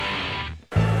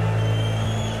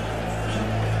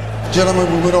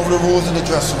Gentlemen, we went over the rules in the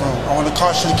dressing room. I want to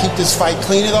caution you to keep this fight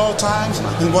clean at all times,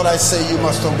 and what I say you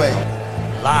must obey.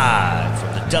 Live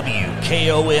from the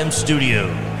WKOM studio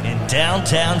in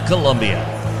downtown Columbia,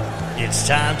 it's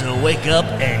time to wake up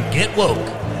and get woke.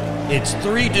 It's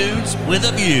Three Dudes with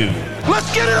a View. Let's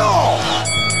get it on!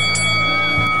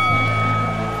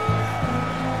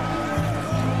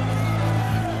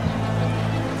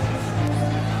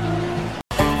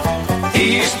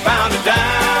 Eastbound and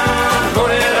down,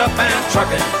 loaded up and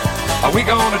trucking. Are we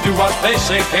gonna do what they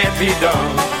say can't be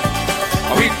done?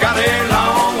 We've got a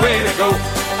long way to go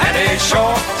and a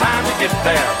short time to get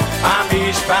there. I'm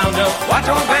eastbound up, watch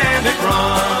old bandit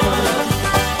run.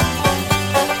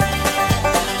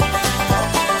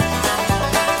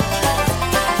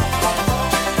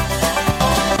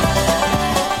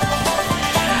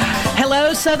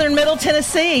 Hello, Southern Middle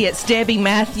Tennessee. It's Debbie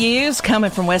Matthews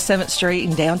coming from West 7th Street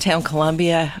in downtown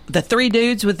Columbia. The Three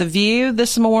Dudes with the View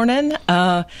this morning.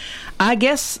 I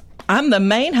guess I'm the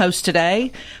main host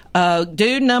today.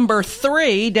 Dude number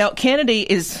 3, Del Kennedy,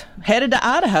 is headed to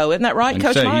Idaho. Isn't that right,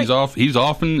 Coach Mike? He's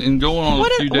off and going on a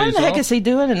few days off. What the heck is he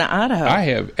doing in Idaho? I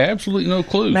have absolutely no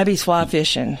clue. Maybe he's fly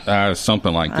fishing.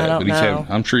 Something like that. I don't know.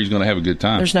 I'm sure he's going to have a good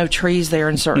time. There's no trees there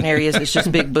in certain areas. It's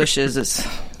just big bushes.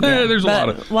 There's a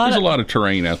lot of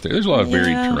terrain out there. There's a lot of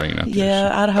varied terrain out there.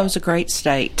 Yeah, Idaho's a great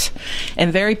state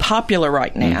and very popular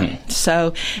right now. Mm-hmm.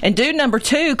 So, and dude number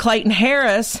 2, Clayton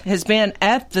Harris, has been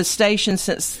at the station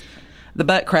since the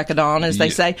butt crack of dawn, as they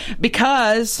say,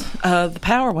 because the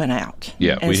power went out.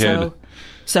 Yeah, and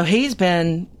so he's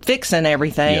been fixing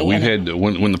everything. Yeah, we've had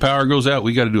when the power goes out,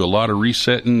 we got to do a lot of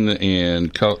resetting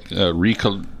and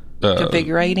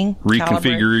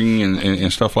reconfiguring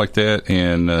and stuff like that.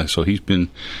 And so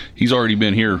he's already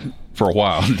been here for a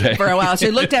while today. So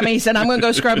he looked at me, he said, I'm going to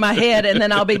go scrub my head and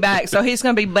then I'll be back. So he's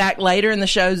going to be back later in the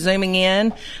show, zooming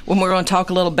in, when we're going to talk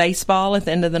a little baseball at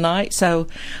the end of the night. So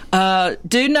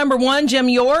dude number 1, Jim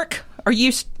York, are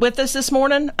you with us this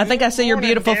morning? I think I see your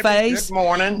beautiful face. Good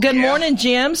morning. Good morning,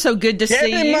 Jim. So good to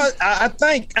see you. I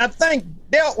think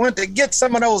Del went to get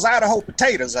some of those Idaho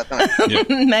potatoes, I think. Yeah.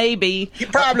 Maybe. He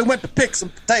probably went to pick some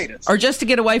potatoes. Or just to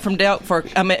get away from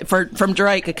from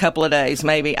Drake a couple of days,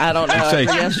 maybe. I don't know.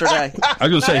 Yesterday. I was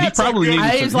going to say, he probably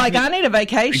needed He was like, I need a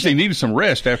vacation. He needed some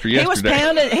rest after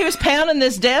yesterday. He was pounding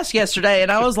this desk yesterday,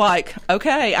 and I was like,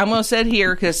 okay, I'm going to sit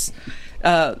here because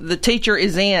the teacher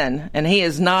is in, and he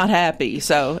is not happy.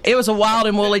 So it was a wild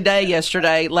and woolly day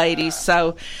yesterday, ladies.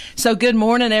 So good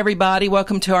morning, everybody.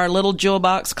 Welcome to our little jewel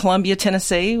box, Columbia,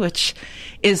 Tennessee, which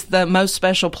is the most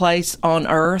special place on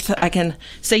earth. I can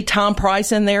see Tom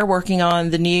Price in there working on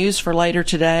the news for later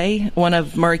today, one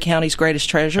of Murray County's greatest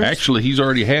treasures. Actually, he's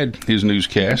already had his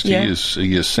newscast. Yeah.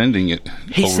 He is sending it.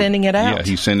 Sending it out. Yeah,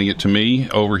 he's sending it to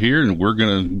me over here, and we're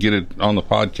going to get it on the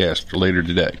podcast later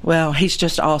today. Well, he's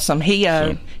just awesome. He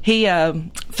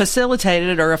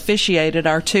facilitated or officiated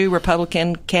our 2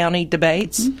 Republican county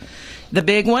debates. Mm-hmm. The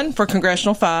big one for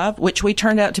Congressional 5, which we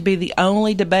turned out to be the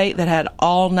only debate that had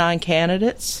all 9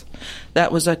 candidates.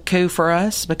 That was a coup for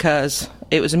us because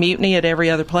it was a mutiny at every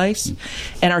other place.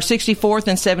 And our 64th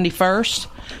and 71st.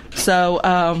 So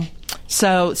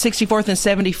 64th and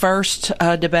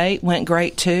 71st debate went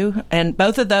great too. And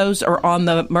both of those are on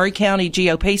the Murray County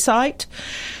GOP site.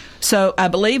 So I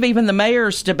believe even the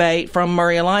mayor's debate from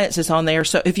Murray Alliance is on there.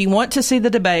 So if you want to see the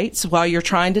debates while you're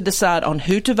trying to decide on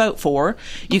who to vote for,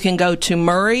 you can go to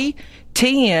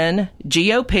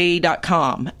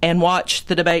murraytngop.com and watch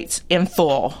the debates in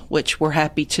full, which we're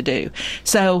happy to do.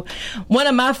 So one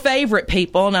of my favorite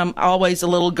people, and I'm always a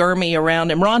little gurmy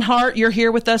around him, Ron Hart, you're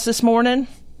here with us this morning?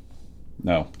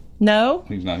 No. No?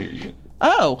 He's not here yet.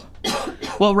 Oh,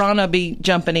 well, Ron will be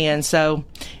jumping in. So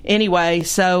anyway,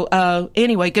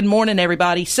 good morning,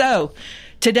 everybody. So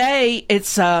today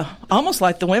it's almost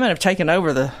like the women have taken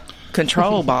over the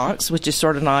control box, which is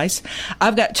sort of nice.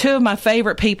 I've got 2 of my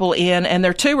favorite people in, and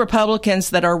they're 2 Republicans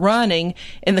that are running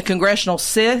in the Congressional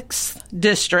 6th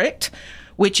District,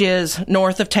 which is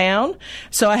north of town.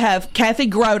 So I have Kathey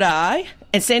Grodi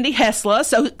and Cindy Hestla.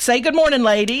 So say good morning,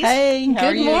 ladies. Hey,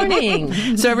 good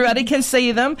morning. So everybody can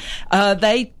see them.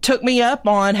 They took me up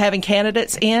on having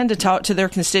candidates in to talk to their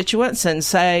constituents and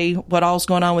say what all's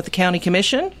going on with the county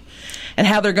commission and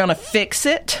how they're going to fix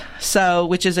it,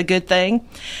 which is a good thing.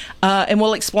 And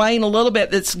we'll explain a little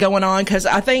bit that's going on, because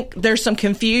I think there's some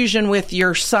confusion with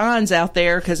your signs out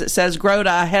there, because it says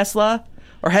Grodi Hestla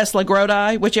or Hestla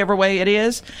Grodi, whichever way it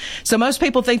is. So most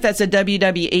people think that's a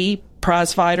WWE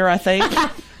prize fighter, I think,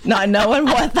 not knowing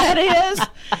what that is.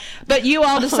 But you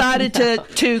all decided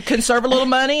to conserve a little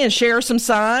money and share some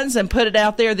signs and put it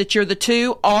out there that you're the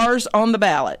two R's on the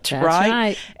ballot, That's right?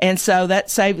 right. And so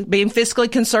that's being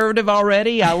fiscally conservative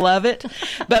already. I love it.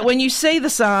 But when you see the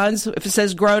signs, if it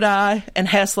says Grodi and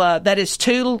Hestla, that is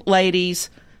two ladies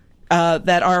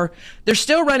they're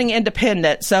still running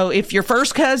independent. So if your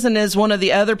first cousin is one of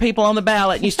the other people on the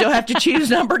ballot and you still have to choose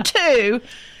number two,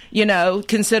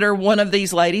 consider one of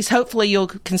these ladies. Hopefully you'll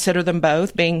consider them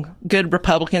both, being good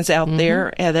Republicans out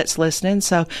there that's listening.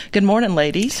 So good morning,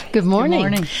 ladies. Good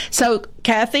morning. So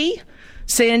Kathey,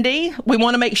 Cindy, we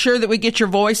want to make sure that we get your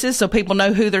voices so people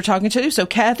know who they're talking to. So,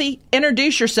 Kathey,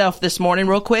 introduce yourself this morning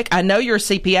real quick. I know you're a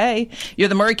CPA. You're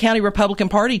the Maury County Republican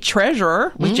Party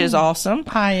treasurer, which is awesome.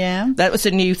 I am. That was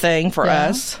a new thing for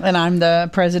us. And I'm the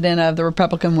president of the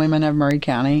Republican Women of Maury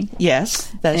County. Yes,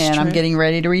 that's and true. I'm getting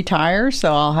ready to retire,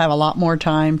 so I'll have a lot more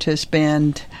time to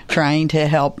spend trying to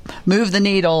help move the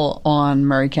needle on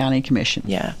Maury County Commission.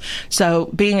 Yeah. So,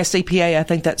 being a CPA, I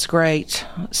think that's great.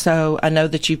 So, I know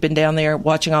that you've been down there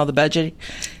watching all the budget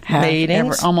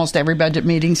meetings. Almost every budget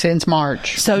meeting since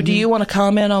March. So do you want to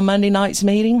comment on Monday night's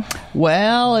meeting?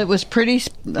 Well, it was pretty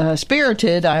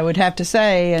spirited, I would have to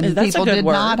say, and That's people did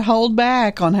not hold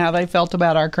back on how they felt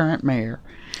about our current mayor.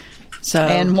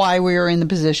 And why we are in the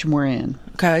position we're in.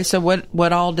 Okay, so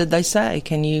what all did they say?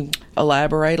 Can you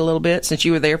elaborate a little bit since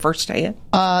you were there firsthand?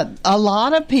 A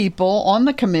lot of people on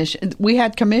the commission, we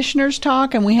had commissioners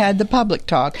talk and we had the public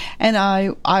talk. And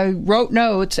I wrote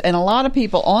notes, and a lot of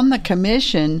people on the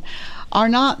commission are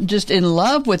not just in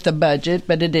love with the budget,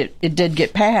 but it did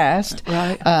get passed.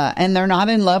 Right. And they're not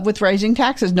in love with raising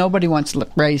taxes. Nobody wants to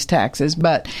raise taxes.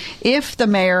 But if the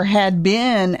mayor had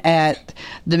been at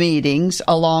the meetings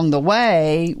along the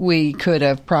way, we could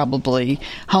have probably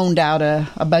honed out a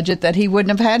budget that he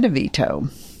wouldn't have had to veto.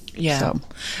 Yeah. So.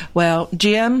 Well,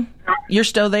 Jim, you're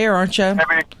still there, aren't you?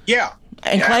 Yeah.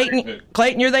 And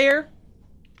Clayton, you're there?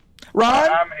 Ron?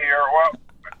 I'm here.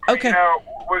 Well, okay.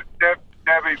 With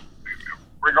Debbie,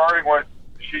 regarding what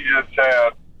she just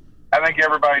said, I think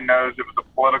everybody knows it was a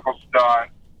political stunt.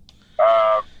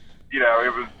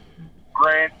 It was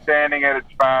grandstanding at its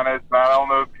finest. And I don't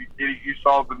know if you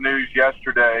saw the news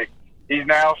yesterday. He's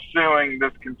now suing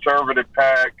this conservative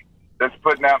PAC that's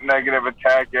putting out negative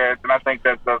attack ads, and I think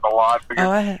that says a lot.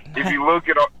 Because if you look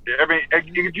at,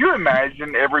 could you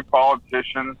imagine every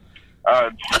politician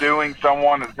suing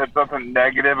someone that said something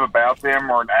negative about them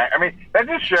that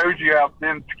just shows you how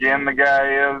thin-skinned the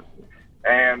guy is.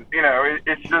 And,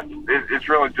 it's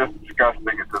really just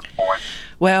disgusting at this point.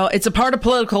 Well, it's a part of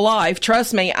political life.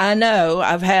 Trust me, I know.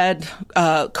 I've had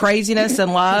craziness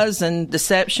and lies and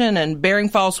deception and bearing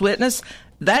false witness.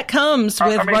 That comes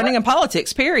with running in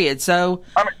politics, period. So,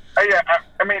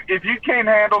 if you can't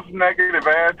handle some negative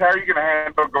ads, how are you going to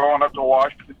handle going up to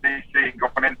Washington, D.C. and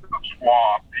going into the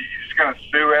swamp? You're just going to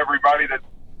sue everybody that...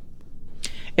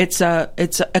 It's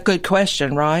a good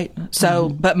question, right? So,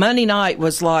 but Monday night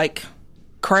was like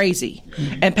crazy.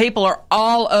 And people are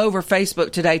all over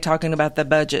Facebook today talking about the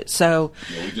budget. So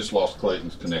we just lost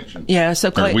Clayton's connection. Yeah, so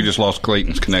Clayton, we just lost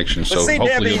Clayton's connection. So see,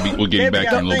 hopefully Debbie, we'll get him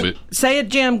back in a little bit. Say it,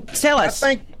 Jim. Tell us.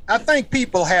 I think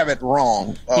people have it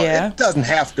wrong. It doesn't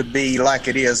have to be like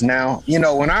it is now.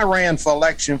 When I ran for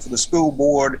election for the school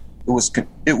board,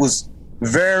 it was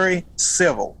very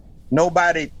civil.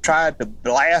 Nobody tried to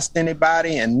blast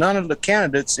anybody, and none of the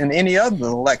candidates in any other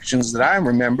elections that I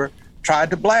remember tried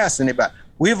to blast anybody.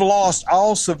 We've lost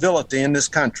all civility in this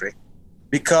country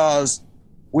because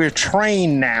we're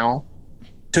trained now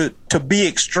to be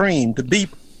extreme, to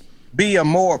be a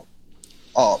more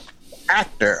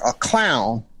actor, a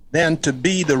clown, than to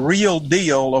be the real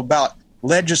deal about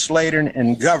legislating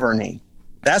and governing.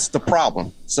 That's the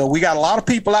problem. So we got a lot of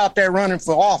people out there running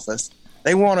for office.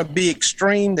 They want to be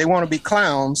extreme. They want to be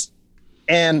clowns,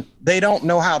 and they don't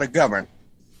know how to govern.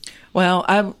 Well,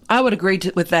 I would agree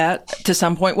with that to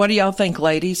some point. What do y'all think,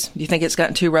 ladies? Do you think it's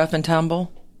gotten too rough and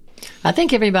tumble? I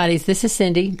think this is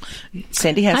Cindy.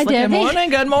 Cindy Hestla. Hi, Debbie.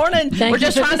 Good morning. We're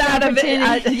just trying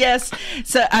to yes.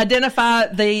 So identify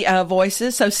the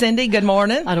voices. So Cindy, good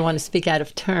morning. I don't want to speak out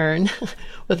of turn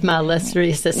with my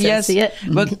illustrious associate.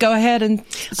 Yes, but go ahead and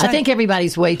say. I think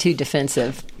everybody's way too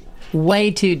defensive.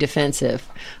 Way too defensive.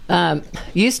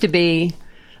 Used to be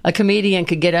a comedian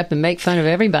could get up and make fun of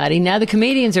everybody. Now the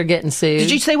comedians are getting sued. Did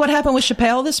you see what happened with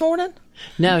Chappelle this morning?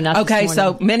 No, not okay, this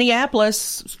morning. So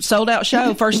Minneapolis, sold-out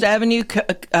show, First Avenue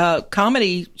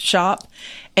comedy shop,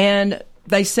 and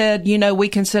they said, we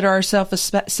consider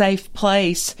ourselves a safe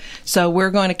place, so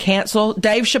we're going to cancel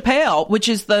Dave Chappelle, which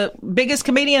is the biggest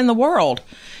comedian in the world,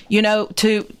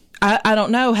 I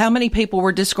don't know how many people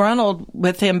were disgruntled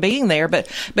with him being there, but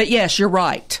yes, you're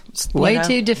right. Way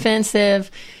too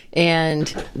defensive. And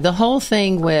the whole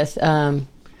thing with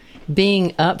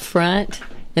being up front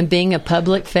and being a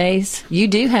public face, you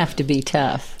do have to be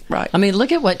tough. Right. I mean,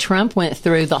 look at what Trump went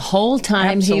through the whole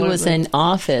time he was in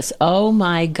office. Oh,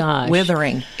 my gosh.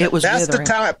 Withering. It was That's withering. the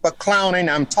type of clowning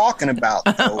I'm talking about,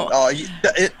 though.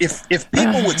 If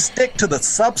people would stick to the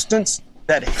substance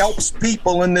that helps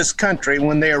people in this country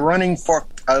when they're running for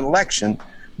election,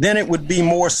 then it would be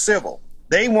more civil.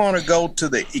 They want to go to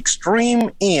the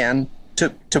extreme end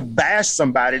to bash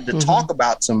somebody, to talk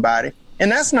about somebody,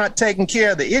 and that's not taking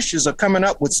care of the issues or coming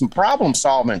up with some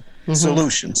problem-solving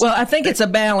solutions. Well, I think it's a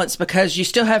balance because you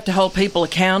still have to hold people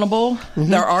accountable.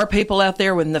 There are people out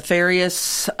there with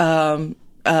nefarious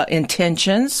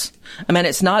intentions. I mean,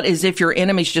 it's not as if your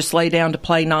enemies just lay down to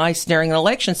play nice during an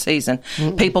election season.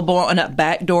 People blowing up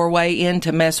back doorway in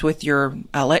to mess with your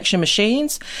election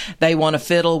machines. They want to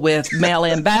fiddle with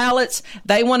mail-in ballots.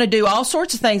 They want to do all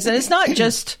sorts of things. And it's not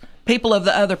just people of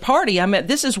the other party. I mean,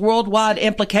 this is worldwide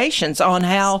implications on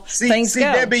how things go.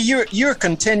 Debbie, you're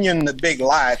continuing the big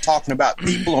lie, talking about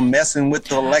people are messing with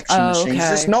the election machines.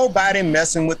 There's nobody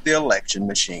messing with the election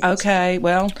machines. Okay,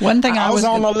 well, one thing I was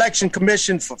on the election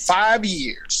commission for 5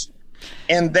 years,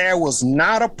 and there was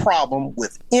not a problem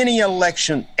with any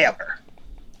election ever.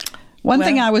 One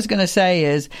thing I was going to say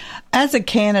is, as a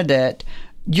candidate,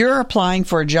 you're applying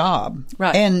for a job.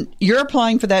 Right. And you're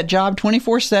applying for that job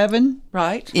 24/7.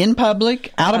 Right. In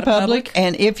public, out of public.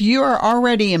 And if you are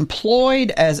already employed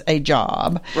as a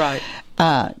job. Right.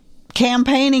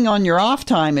 Campaigning on your off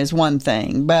time is one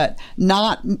thing, but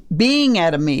not being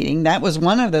at a meeting, that was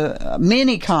one of the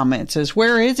many comments is,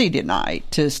 where is he tonight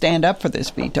to stand up for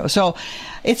this veto? So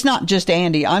it's not just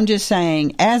Andy. I'm just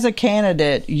saying, as a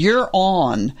candidate, you're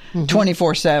on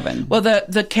 24/7. Well,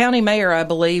 the county mayor, I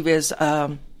believe, is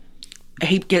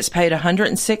he gets paid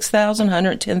 $106,000,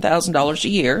 $110,000 a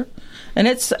year. And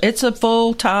it's a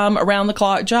full-time,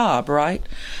 around-the-clock job, right?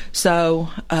 So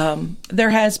there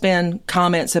has been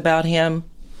comments about him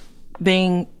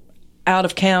being out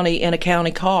of county in a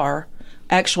county car.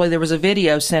 Actually, there was a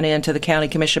video sent in to the county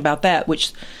commission about that,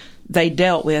 which they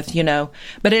dealt with, you know.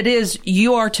 But it is,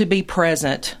 you are to be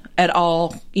present at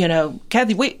all, you know.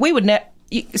 Kathey, we would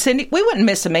Cindy, we wouldn't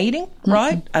miss a meeting,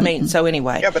 right? I mean, so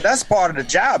anyway. Yeah, but that's part of the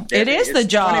job, Debbie. It is the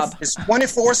job. It's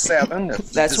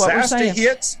 24/7. That's what we're saying. Disaster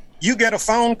hits. You get a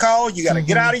phone call, you got to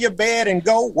get out of your bed and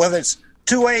go, whether it's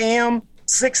 2 a.m.,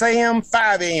 6 a.m.,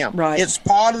 5 a.m. Right. It's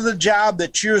part of the job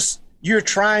that you're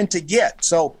trying to get.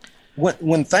 So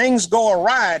when things go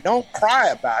awry, don't cry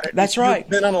about it. That's right.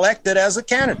 You've been elected as a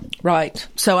candidate. Right.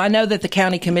 So I know that the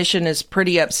county commission is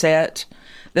pretty upset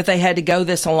that they had to go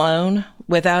this alone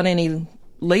without any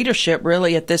leadership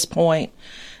really at this point,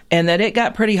 and that it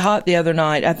got pretty hot the other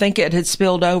night. I think it had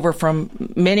spilled over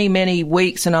from many, many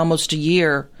weeks and almost a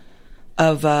year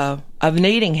of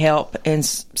needing help and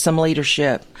some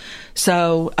leadership.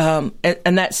 So,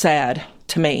 and that's sad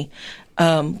to me.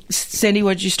 Cindy,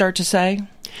 what did you start to say?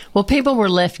 Well, people were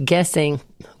left guessing.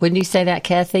 Wouldn't you say that,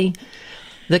 Kathey?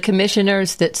 The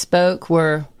commissioners that spoke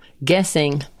were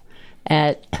guessing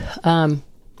at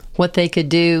what they could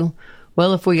do.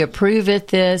 Well, if we approve it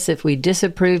this, if we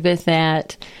disapprove it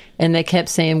that. And they kept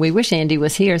saying, we wish Andy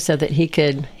was here so that he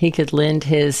could lend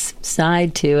his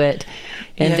side to it.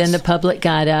 And then the public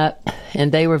got up,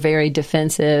 and they were very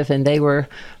defensive, and they were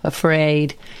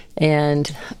afraid.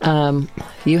 And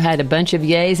you had a bunch of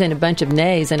yays and a bunch of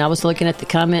nays. And I was looking at the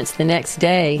comments the next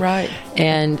day. Right.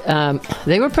 And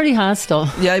they were pretty hostile.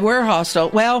 Yeah, they were hostile.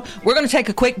 Well, we're going to take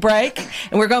a quick break,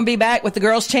 and we're going to be back with the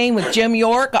girls' team with Jim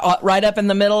York right up in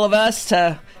the middle of us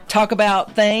to talk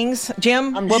about things.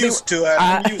 Jim? I'm used to it.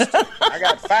 I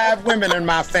got 5 women in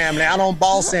my family. I don't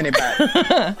boss anybody.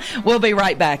 We'll be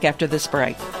right back after this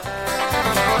break.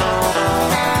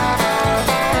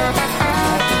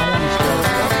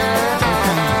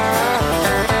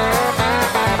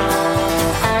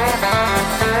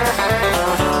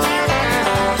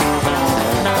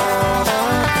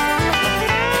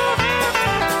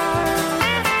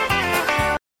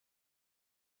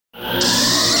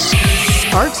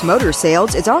 Parks Motor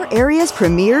Sales is our area's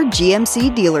premier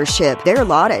GMC dealership. Their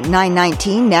lot at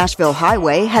 919 Nashville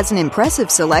Highway has an impressive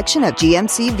selection of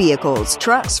GMC vehicles,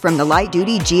 trucks from the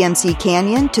light-duty GMC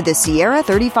Canyon to the Sierra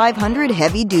 3500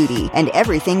 heavy-duty, and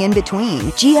everything in between.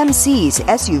 GMC's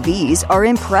SUVs are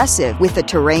impressive with the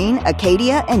Terrain,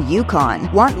 Acadia, and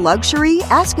Yukon. Want luxury?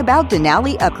 Ask about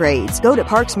Denali upgrades. Go to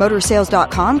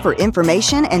parksmotorsales.com for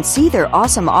information and see their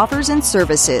awesome offers and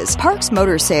services. Parks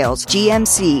Motor Sales,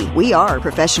 GMC. We are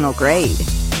professional grade.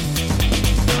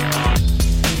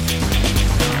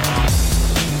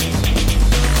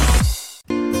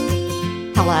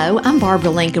 Hello, I'm Barbara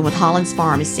Lincoln with Hollins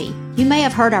Pharmacy. You may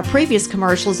have heard our previous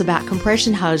commercials about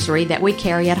compression hosiery that we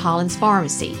carry at Hollins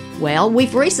Pharmacy. Well,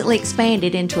 we've recently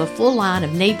expanded into a full line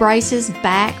of knee braces,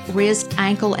 back, wrist,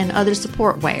 ankle, and other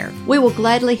support wear. We will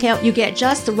gladly help you get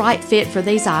just the right fit for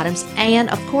these items and,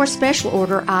 of course, special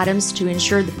order items to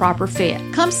ensure the proper fit.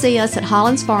 Come see us at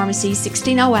Hollins Pharmacy,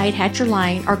 1608 Hatcher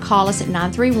Lane, or call us at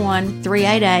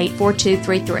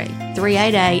 931-388-4233.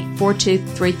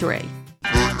 388-4233.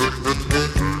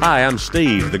 Hi, I'm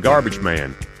Steve, the garbage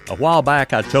man. A while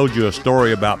back, I told you a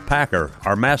story about Packer,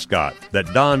 our mascot,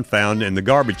 that Don found in the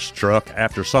garbage truck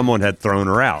after someone had thrown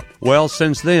her out. Well,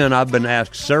 since then, I've been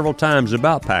asked several times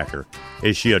about Packer.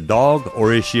 Is she a dog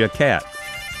or is she a cat?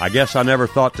 I guess I never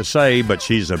thought to say, but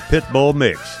she's a pit bull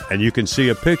mix, and you can see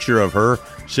a picture of her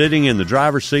sitting in the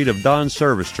driver's seat of Don's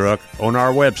service truck on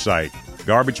our website,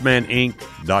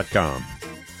 garbagemaninc.com.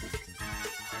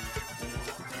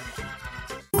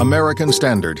 American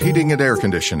Standard Heating and Air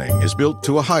Conditioning is built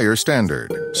to a higher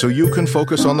standard, so you can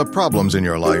focus on the problems in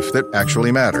your life that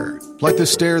actually matter, like the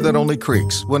stair that only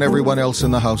creaks when everyone else in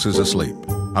the house is asleep.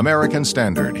 American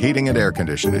Standard Heating and Air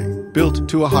Conditioning, built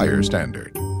to a higher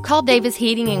standard. Call Davis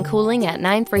Heating and Cooling at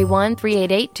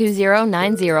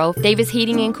 931-388-2090. Davis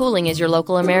Heating and Cooling is your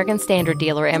local American Standard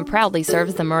dealer and proudly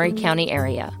serves the Maury County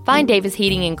area. Find Davis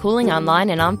Heating and Cooling online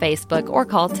and on Facebook or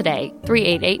call today,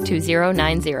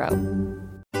 388-2090.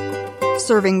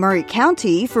 Serving Maury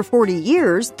County for 40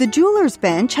 years, the Jewelers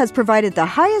Bench has provided the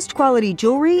highest quality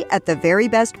jewelry at the very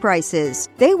best prices.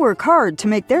 They work hard to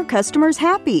make their customers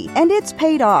happy, and it's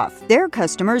paid off. Their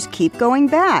customers keep going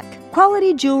back.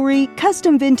 Quality jewelry,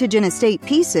 custom vintage and estate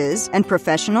pieces, and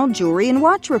professional jewelry and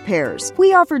watch repairs.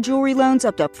 We offer jewelry loans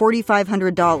up to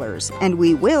 $4,500, and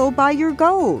we will buy your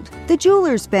gold. The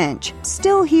Jewelers Bench,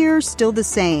 still here, still the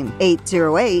same.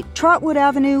 808 Trotwood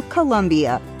Avenue,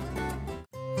 Columbia.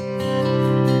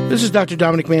 This is Dr.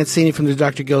 Dominic Mancini from the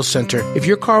Dr. Gill Center. If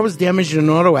your car was damaged in an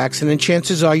auto accident,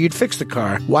 chances are you'd fix the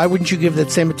car. Why wouldn't you give that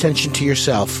same attention to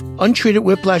yourself? Untreated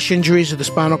whiplash injuries of the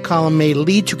spinal column may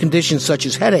lead to conditions such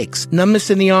as headaches, numbness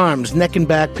in the arms, neck and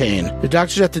back pain. The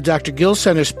doctors at the Dr. Gill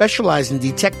Center specialize in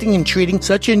detecting and treating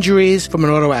such injuries from an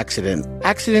auto accident.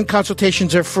 Accident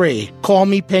consultations are free. Call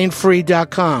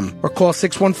mepainfree.com or call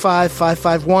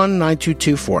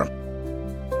 615-551-9224.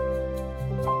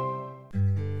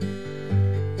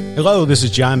 Hello, this is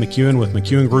John McEwen with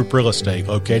McEwen Group Real Estate,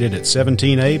 located at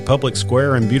 17A Public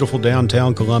Square in beautiful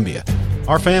downtown Columbia.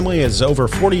 Our family has over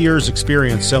 40 years'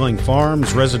 experience selling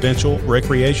farms, residential,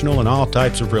 recreational, and all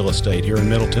types of real estate here in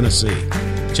Middle Tennessee.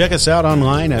 Check us out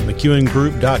online at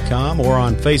McEwenGroup.com or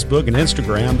on Facebook and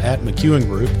Instagram at McEwen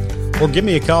Group, or give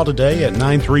me a call today at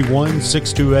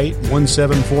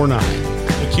 931-628-1749.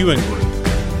 McEwen Group.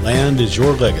 Land is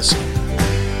your legacy.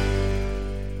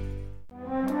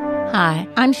 Hi,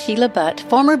 I'm Sheila Butt,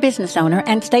 former business owner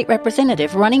and state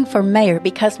representative running for mayor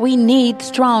because we need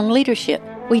strong leadership.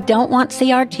 We don't want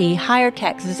CRT, higher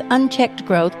taxes, unchecked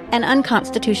growth, and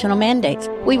unconstitutional mandates.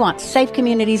 We want safe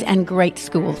communities and great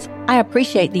schools. I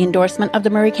appreciate the endorsement of the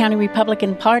Maury County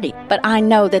Republican Party, but I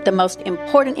know that the most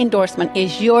important endorsement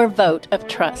is your vote of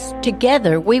trust.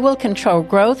 Together, we will control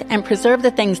growth and preserve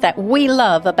the things that we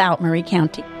love about Maury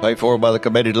County. Paid for by the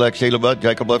committee-elect Sheila Butt,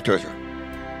 Jacob Love Treasurer.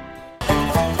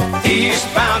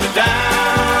 Eastbound and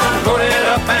down, loaded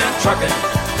up and trucking.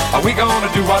 Are we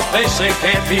gonna do what they say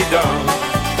can't be done?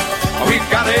 We've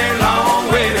got a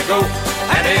long way to go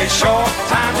and a short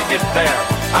time to get there.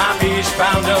 I'm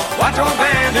eastbound up, watch old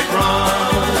bandit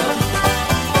run.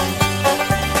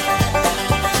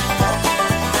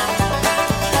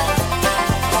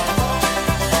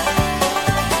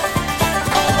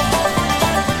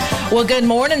 Well, good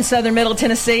morning, Southern Middle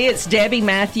Tennessee. It's Debbie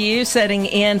Matthews setting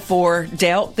in for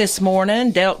Delk this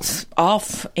morning. Delk's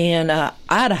off in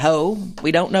Idaho.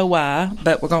 We don't know why,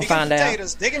 but we're going to find out.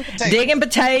 Digging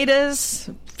potatoes,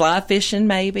 fly fishing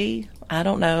maybe. I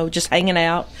don't know. Just hanging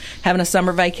out, having a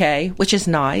summer vacay, which is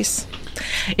nice.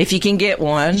 If you can get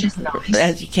one,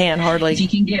 as you can hardly. If you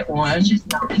can get one,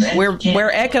 we're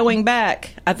echoing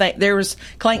back. I think there was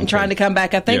Clayton trying to come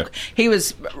back. I think he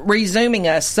was resuming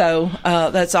us, so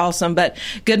that's awesome. But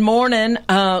good morning,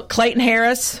 Clayton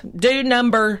Harris, dude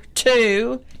number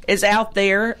 2 is out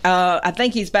there. I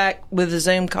think he's back with a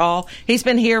Zoom call. He's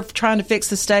been here trying to fix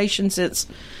the station since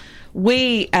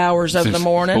wee hours of the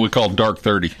morning. What we call dark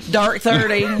 30. Dark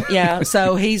 30, yeah.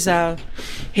 So he is.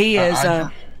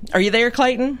 Are you there,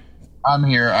 Clayton? I'm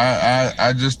here.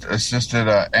 I just assisted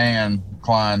Ann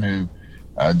Klein, who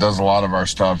does a lot of our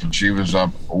stuff, and she was up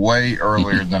way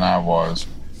earlier than I was.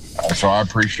 So I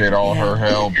appreciate all her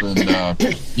help. And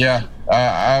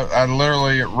I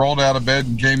literally rolled out of bed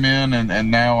and came in,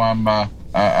 and now I'm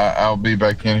I'll be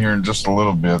back in here in just a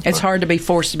little bit. It's hard to be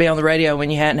forced to be on the radio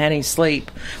when you hadn't had any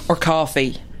sleep or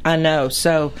coffee. I know.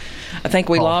 So I think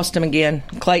we lost him again.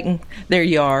 Clayton, there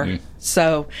you are. Yeah.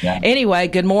 So anyway,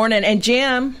 good morning. And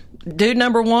Jim, dude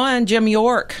number one, Jim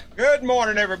York. Good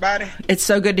morning, everybody. It's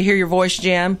so good to hear your voice,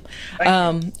 Jim.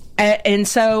 And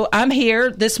so I'm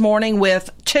here this morning with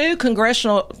two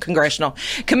congressional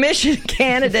commission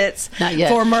candidates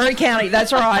for Maury County.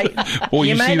 That's right. Well,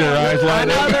 you see their eyes light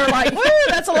up. They're like, woo,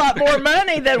 that's a lot more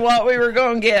money than what we were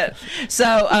going to get.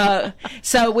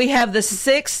 So we have the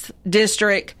 6th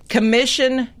District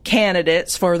Commission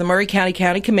candidates for the Maury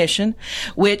County Commission,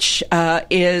 which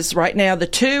is right now the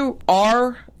two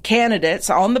are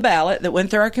candidates on the ballot that went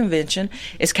through our convention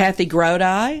is Kathey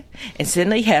Grodi and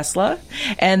Cindy Hestla,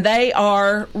 and they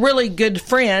are really good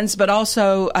friends, but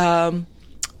also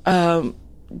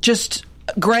just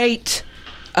great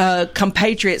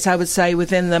compatriots, I would say,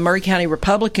 within the Maury County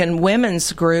Republican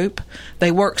women's group. They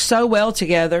work so well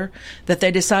together that they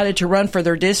decided to run for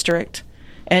their district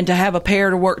and to have a pair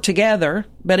to work together.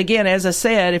 But again, as I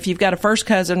said, if you've got a first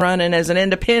cousin running as an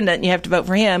independent and you have to vote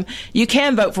for him, you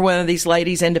can vote for one of these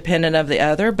ladies independent of the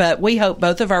other. But we hope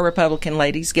both of our Republican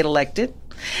ladies get elected.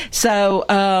 So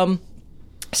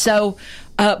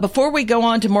before we go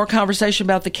on to more conversation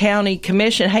about the county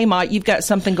commission, hey, Mike, you've got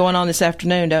something going on this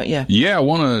afternoon, don't you? Yeah, I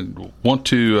want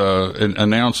to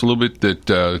announce a little bit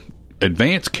that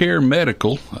Advanced Care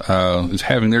Medical is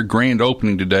having their grand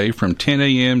opening today from 10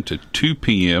 a.m. to 2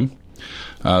 p.m.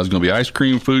 There's going to be ice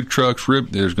cream, food trucks.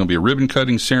 There's going to be a ribbon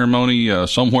cutting ceremony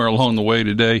somewhere along the way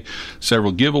today.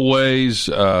 Several giveaways.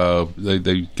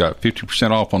 They got 50%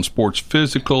 off on sports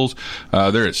physicals.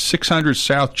 They're at 600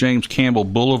 South James Campbell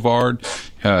Boulevard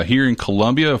here in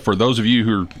Columbia. For those of you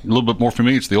who are a little bit more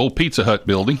familiar, it's the old Pizza Hut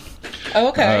building. Oh,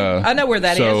 okay. I know where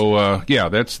that is. So,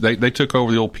 they took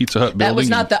over the old Pizza Hut building. That was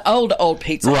not the old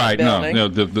Pizza Hut building. Right, no,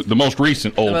 the most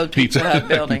recent old Pizza Hut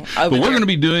building. But we're going to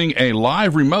be doing a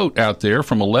live remote out there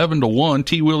from 11 to 1.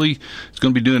 T. Willie is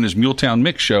going to be doing his Muletown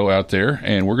Mix show out there,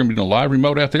 and we're going to be doing a live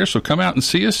remote out there. So come out and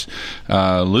see us.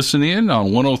 Listen in on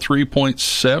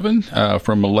 103.7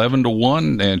 from 11 to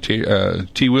 1, and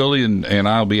T. Willie and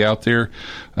I'll be out there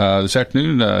this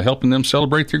afternoon helping them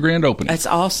celebrate their grand opening. That's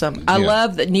awesome. I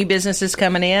love that new businesses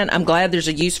coming in. I'm glad there's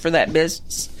a use for that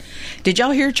business. Did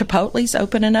y'all hear Chipotle's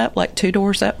opening up like 2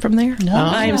 doors up from there? No.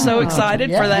 I am so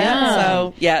excited for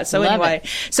that. Yeah. So anyway.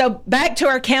 So back to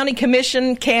our county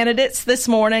commission candidates this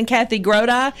morning. Kathey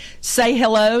Grodi, say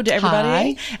hello to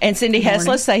everybody. Hi. And Cindy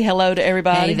Hestla, say hello to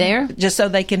everybody. Hey there. Just so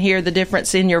they can hear the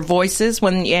difference in your voices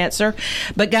when you answer.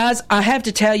 But guys, I have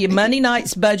to tell you, Monday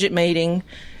night's budget meeting,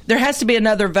 there has to be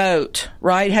another vote,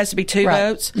 right? It has to be 2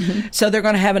 votes. Mm-hmm. So they're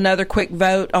going to have another quick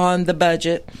vote on the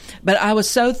budget. But I was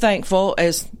so thankful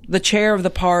as the chair of the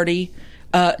party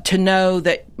to know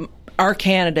that our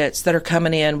candidates that are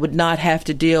coming in would not have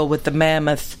to deal with the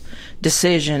mammoth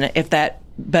decision if that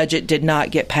budget did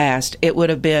not get passed. It would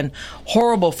have been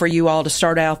horrible for you all to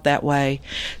start out that way.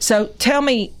 So tell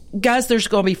me, guys, there's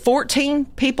going to be 14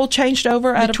 people changed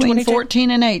over out between of 22?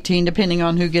 14 and 18, depending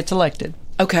on who gets elected.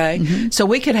 Okay, so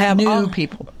we could have new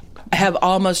people. Have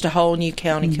almost a whole new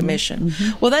county commission.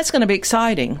 Well, that's going to be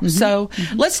exciting. So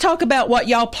let's talk about what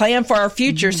y'all plan for our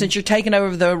future since you're taking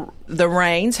over the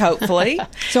reins, hopefully.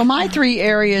 So my 3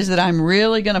 areas that I'm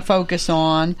really going to focus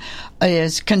on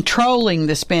is controlling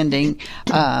the spending.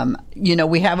 We're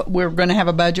going to have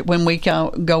a budget when we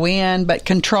go in, but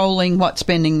controlling what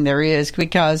spending there is,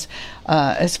 because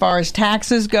as far as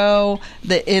taxes go,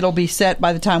 it'll be set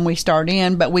by the time we start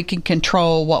in, but we can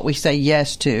control what we say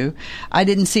yes to. I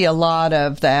didn't see a lot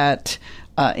of that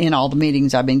in all the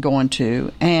meetings I've been going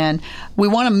to. And we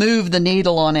want to move the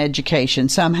needle on education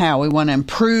somehow. We want to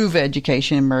improve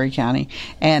education in Maury County.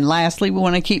 And lastly, we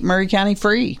want to keep Maury County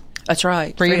free. That's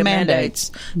right. Free of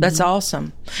mandates. That's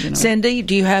awesome. Cindy,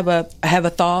 do you have a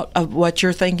thought of what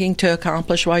you're thinking to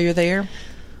accomplish while you're there?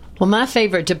 Well, my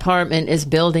favorite department is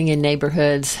building in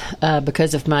neighborhoods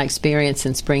because of my experience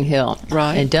in Spring Hill.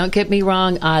 Right. And don't get me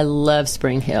wrong, I love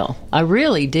Spring Hill. I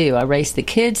really do. I raised the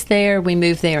kids there. We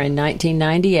moved there in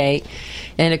 1998.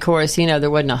 And, of course,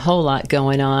 there wasn't a whole lot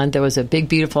going on. There was a big,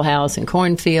 beautiful house and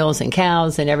cornfields and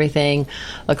cows and everything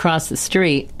across the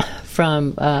street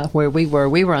from where we were.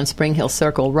 We were on Spring Hill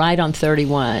Circle, right on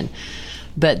 31.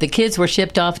 But the kids were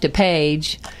shipped off to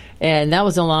Page, and that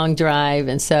was a long drive,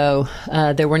 and so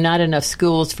there were not enough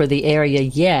schools for the area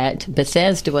yet.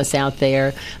 Bethesda was out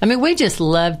there. I mean, we just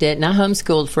loved it, and I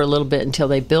homeschooled for a little bit until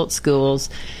they built schools.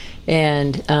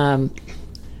 And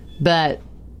but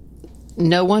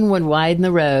no one would widen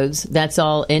the roads. That's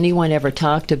all anyone ever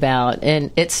talked about.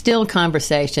 And it's still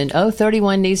conversation.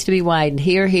 31 needs to be widened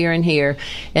here, here, and here.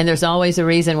 And there's always a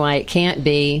reason why it can't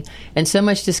be. And so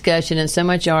much discussion and so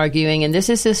much arguing. And this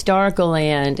is historical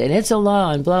land. And it's a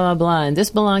law and blah, blah, blah. And this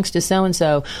belongs to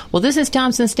so-and-so. Well, this is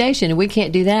Thompson Station and we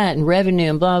can't do that. And revenue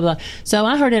and blah, blah. So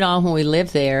I heard it all when we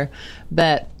lived there.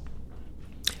 But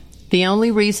the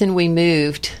only reason we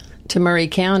moved to Murray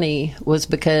County was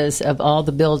because of all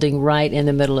the building right in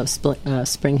the middle of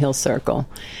Spring Hill Circle.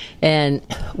 And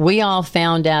we all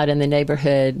found out in the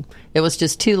neighborhood it was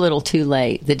just too little too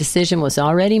late. The decision was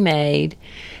already made.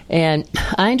 And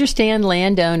I understand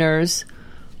landowners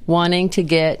wanting to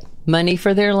get money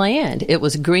for their land. It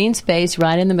was green space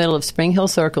right in the middle of Spring Hill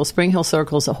Circle. Spring Hill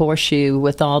Circle is a horseshoe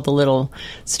with all the little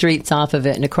streets off of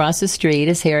it. And across the street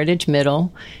is Heritage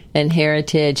Middle and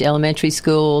Heritage Elementary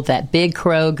School, that big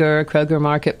Kroger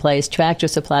Marketplace, Tractor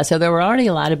Supply. So there were already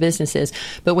a lot of businesses.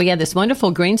 But we had this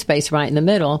wonderful green space right in the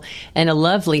middle and a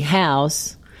lovely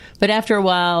house. But after a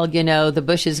while, the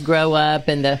bushes grow up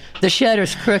and the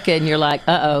shutter's crooked and you're like,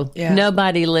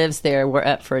 nobody lives there. We're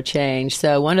up for a change.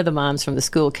 So one of the moms from the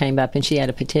school came up and she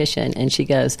had a petition and she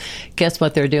goes, guess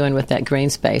what they're doing with that green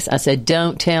space? I said,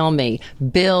 don't tell me.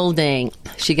 Building.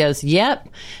 She goes, yep.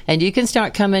 And you can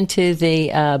start coming to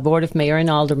the Board of Mayor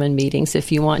and Alderman meetings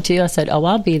if you want to. I said,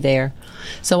 I'll be there.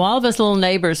 So all of us little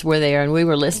neighbors were there and we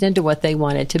were listening to what they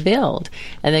wanted to build.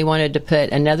 And they wanted to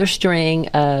put another string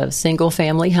of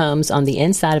single-family homes on the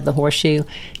inside of the horseshoe,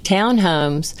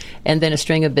 townhomes, and then a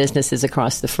string of businesses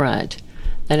across the front.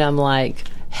 And I'm like,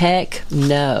 heck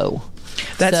no.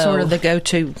 That's sort of the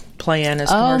go-to plan is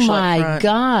commercial up front. Oh, my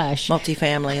gosh.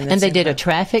 Multifamily. And they did a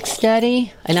traffic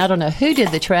study. And I don't know who did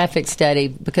the traffic study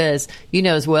because you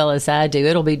know as well as I do,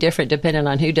 it'll be different depending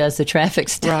on who does the traffic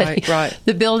study. Right.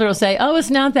 The builder will say, it's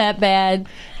not that bad.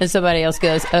 And somebody else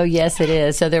goes, oh, yes, it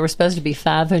is. So there were supposed to be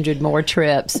 500 more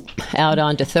trips out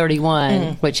onto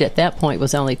 31, which at that point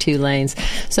was only 2 lanes.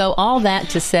 So all that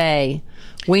to say,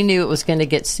 we knew it was going to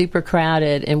get super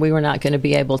crowded and we were not going to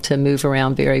be able to move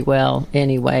around very well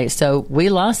anyway. So we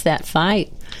lost that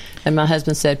fight. And my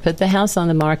husband said, put the house on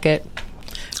the market.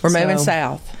 We're moving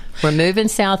south. We're moving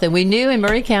south. And we knew in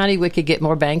Murray County we could get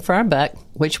more bang for our buck,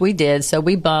 which we did. So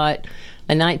we bought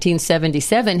a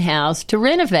 1977 house to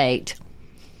renovate.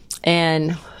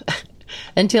 And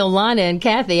until Lana and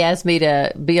Kathey asked me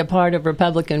to be a part of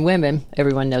Republican Women.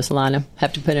 Everyone knows Lana.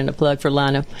 Have to put in a plug for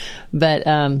Lana.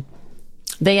 But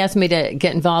they asked me to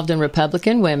get involved in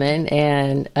Republican Women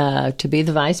and to be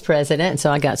the vice president. And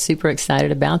so I got super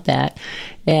excited about that.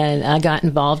 And I got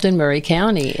involved in Murray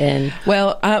County. And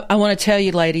well, I want to tell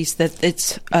you, ladies, that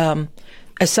it's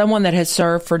as someone that has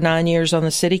served for 9 years on the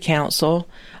city council,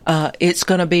 it's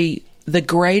going to be the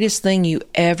greatest thing you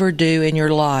ever do in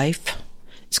your life.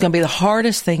 It's going to be the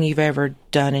hardest thing you've ever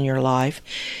done in your life.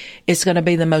 It's going to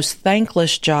be the most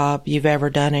thankless job you've ever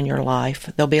done in your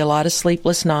life. There'll be a lot of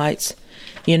sleepless nights.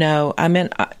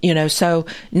 So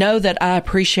know that I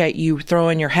appreciate you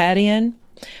throwing your hat in,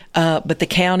 but the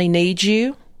county needs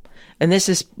you. And this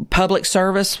is public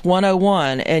service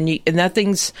 101. And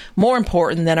nothing's more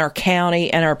important than our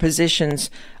county and our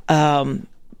positions, our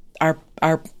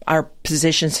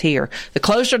positions here. The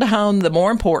closer to home, the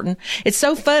more important. It's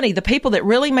so funny. The people that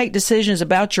really make decisions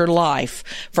about your life,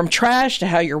 from trash to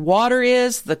how your water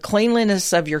is, the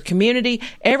cleanliness of your community,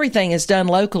 everything is done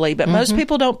locally. But most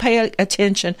people don't pay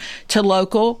attention to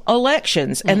local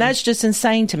elections. And that's just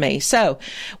insane to me. So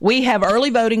we have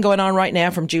early voting going on right now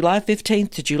from July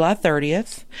 15th to July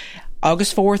 30th.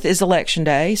 August 4th is Election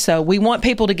Day, so we want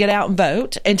people to get out and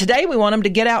vote. And today we want them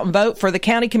to get out and vote for the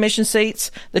county commission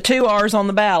seats, the 2 R's on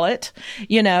the ballot,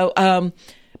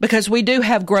 because we do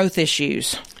have growth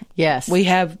issues. Yes. We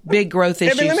have big growth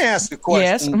issues. Let me ask a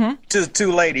question to the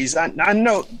 2 ladies. I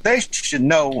know they should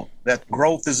know that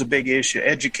growth is a big issue,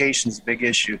 education is a big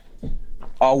issue.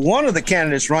 One of the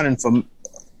candidates running for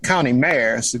county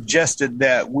mayor suggested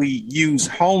that we use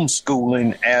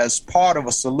homeschooling as part of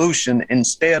a solution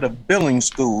instead of building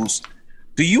schools.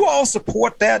 Do you all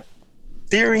support that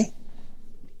theory?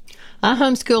 I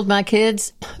homeschooled my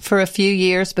kids for a few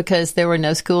years because there were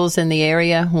no schools in the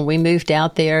area when we moved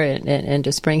out there and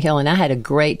to Spring Hill, and I had a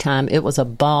great time. It was a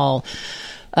ball.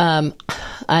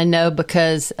 I know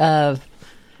because of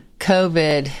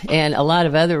COVID and a lot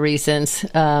of other reasons,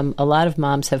 a lot of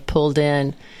moms have pulled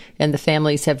in and the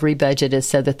families have rebudgeted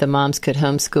so that the moms could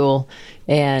homeschool.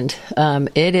 And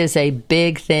it is a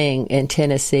big thing in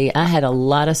Tennessee. I had a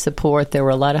lot of support. There were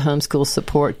a lot of homeschool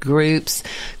support groups,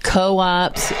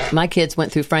 co-ops. My kids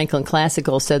went through Franklin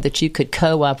Classical so that you could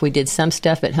co-op. We did some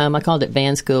stuff at home. I called it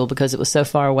van school because it was so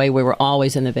far away. We were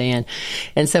always in the van.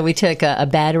 And so we took a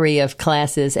battery of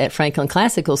classes at Franklin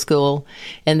Classical School,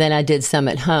 and then I did some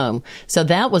at home. So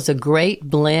that was a great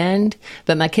blend.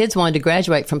 But my kids wanted to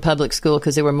graduate from public school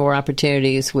because there were more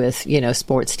opportunities with,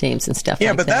 sports teams and stuff like that.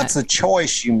 Yeah, but that's a choice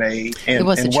you made. And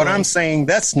what I'm saying,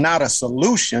 that's not a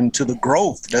solution to the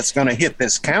growth that's going to hit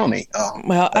this county.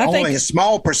 I think a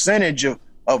small percentage of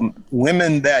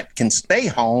women that can stay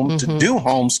home to do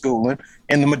homeschooling,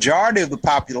 and the majority of the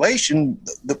population,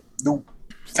 the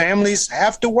families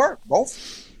have to work.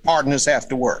 Both partners have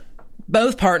to work.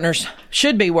 Both partners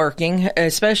should be working,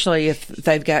 especially if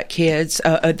they've got kids.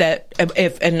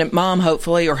 And mom,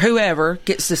 hopefully, or whoever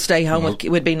gets to stay home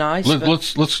would be nice.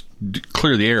 Let's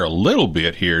clear the air a little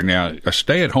bit here. Now, a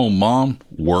stay-at-home mom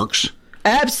works.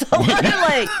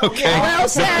 Absolutely. Okay. Well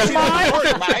said, Mike.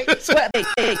 Well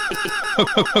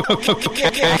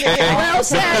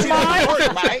said, Mike.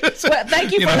 Well,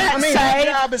 thank you for that. My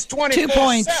job is 2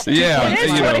 points. Yeah, it is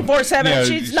 24/7.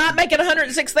 She's not making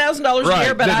 $106,000 a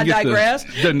year, but I digress.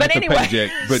 But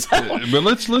anyway, but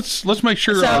let's make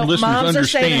sure our listeners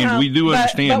understand. We do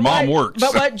understand mom works.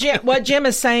 But what Jim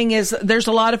is saying is there's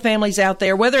a lot of families out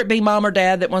there, whether it be mom or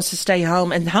dad, that wants to stay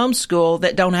home and homeschool,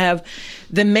 that don't have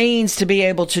the means to be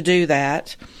able to do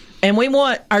that. And we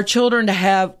want our children to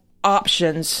have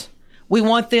options. We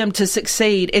want them to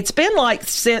succeed. It's been like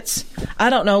since, I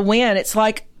don't know when, it's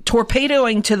like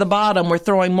torpedoing to the bottom. We're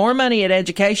throwing more money at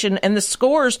education, and the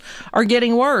scores are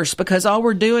getting worse because all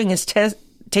we're doing is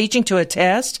teaching to a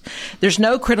test. There's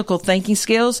no critical thinking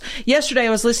skills. Yesterday I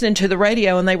was listening to the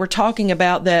radio, and they were talking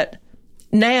about that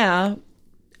now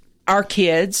our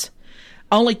kids,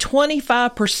 only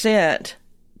 25%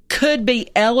 could be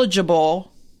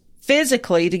eligible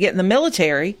physically to get in the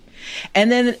military. And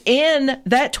then in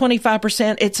that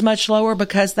 25%, it's much lower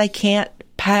because they can't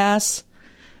pass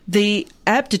the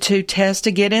aptitude test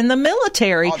to get in the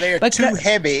military. Oh, they're too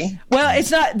heavy. Well, it's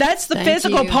not. That's the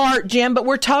physical part, Jim, but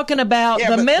we're talking about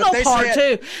the mental part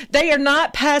too. They are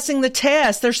not passing the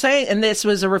test. They're saying, and this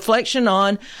was a reflection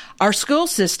on our school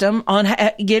system, on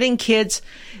getting kids.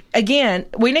 Again,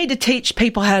 we need to teach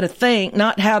people how to think,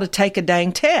 not how to take a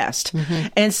dang test. Mm-hmm.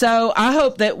 And so I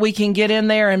hope that we can get in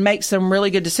there and make some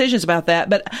really good decisions about that.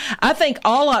 But I think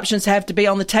all options have to be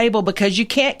on the table because you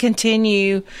can't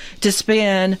continue to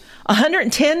spend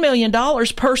 $110 million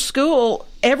per school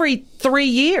every 3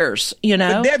 years,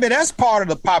 But Debbie, that's part of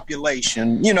the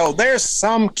population. There's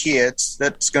some kids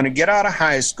that's going to get out of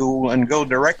high school and go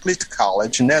directly to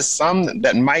college, and there's some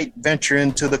that might venture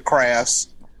into the crafts.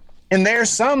 And there's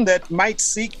some that might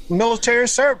seek military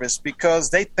service because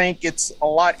they think it's a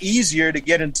lot easier to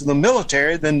get into the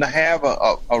military than to have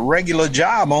a regular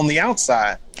job on the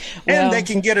outside. Well, and they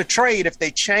can get a trade if they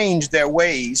change their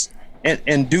ways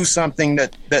and do something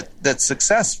that's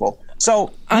successful.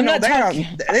 So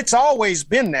it's always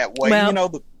been that way.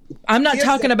 Well, I'm not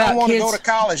talking about kids. Kids want to go to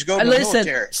college, go to the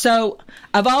military. So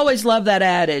I've always loved that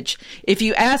adage. If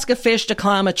you ask a fish to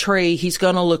climb a tree, he's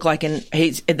going to look like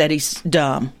he's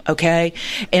dumb. Okay,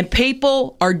 and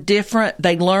people are different.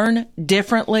 They learn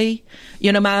differently.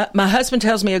 My husband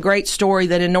tells me a great story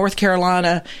that in North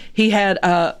Carolina he had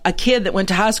a kid that went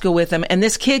to high school with him, and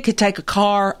this kid could take a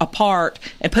car apart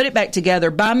and put it back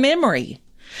together by memory.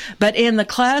 But in the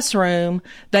classroom,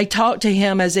 they talked to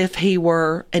him as if he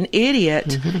were an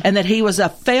idiot and that he was a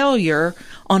failure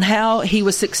on how he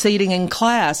was succeeding in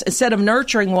class instead of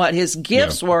nurturing what his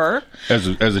gifts were. As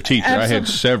a teacher, I had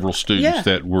several students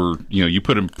that were, you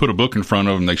put a book in front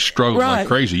of them, they struggled like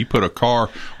crazy. You put a car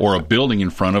or a building in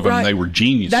front of them, and they were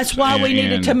geniuses. That's why we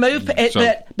needed to move.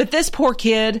 But this poor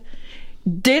kid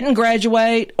didn't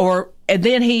graduate, and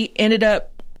then he ended up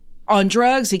on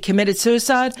drugs. He committed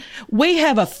suicide. We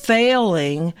have a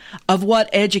failing of what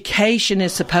education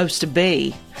is supposed to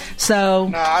be. So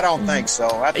no, I don't think so.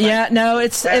 We are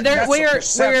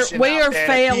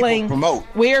failing.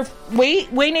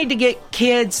 We need to get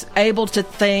kids able to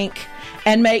think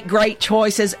and make great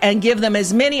choices and give them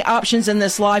as many options in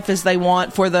this life as they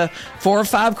want for the 4 or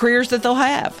 5 careers that they'll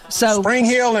have. So Spring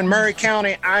Hill and Murray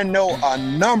County, I know a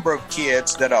number of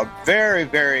kids that are very,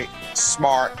 very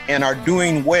smart and are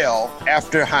doing well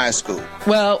after high school.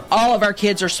 Well, all of our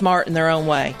kids are smart in their own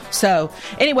way. So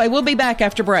anyway, we'll be back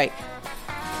after break.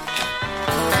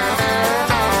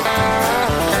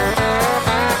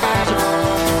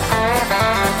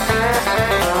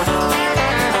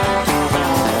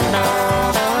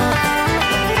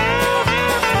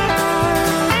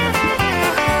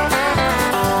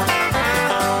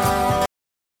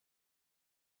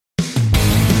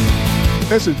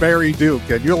 This is Barry Duke,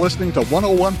 and you're listening to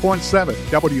 101.7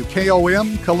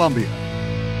 WKOM Columbia.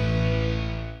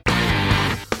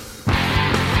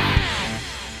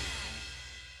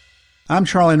 I'm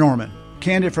Charlie Norman,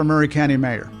 candidate for Maury County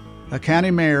Mayor. A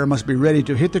county mayor must be ready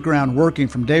to hit the ground working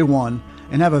from day one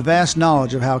and have a vast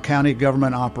knowledge of how county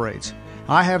government operates.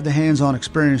 I have the hands-on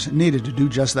experience needed to do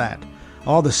just that.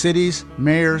 All the cities,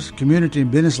 mayors, community, and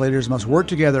business leaders must work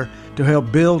together to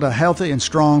help build a healthy and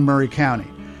strong Maury County,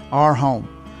 our home.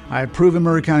 I have proven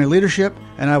Maury County leadership,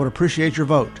 and I would appreciate your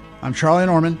vote. I'm Charlie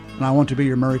Norman, and I want to be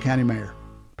your Maury County Mayor.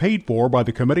 Paid for by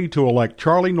the committee to elect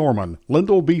Charlie Norman,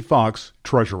 Lyndall B. Fox,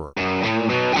 Treasurer.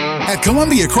 At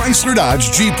Columbia Chrysler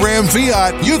Dodge Jeep Ram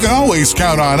Fiat, you can always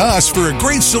count on us for a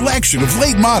great selection of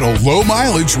late model, low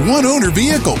mileage, one owner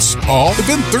vehicles. All have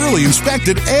been thoroughly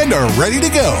inspected and are ready to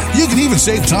go. You can even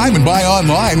save time and buy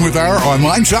online with our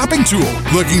online shopping tool.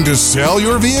 Looking to sell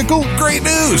your vehicle? Great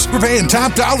news! We're paying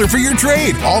top dollar for your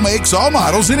trade. All makes, all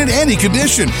models, and in any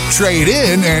condition. Trade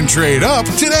in and trade up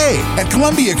today. At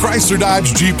Columbia Chrysler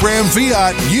Dodge Jeep Ram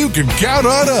Fiat, you can count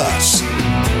on us.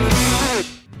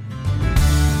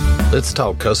 Let's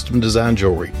talk custom design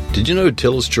jewelry. Did you know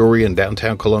Tillis Jewelry in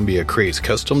downtown Columbia creates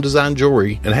custom design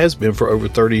jewelry and has been for over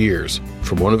 30 years?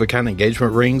 From one-of-a-kind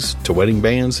engagement rings to wedding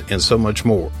bands and so much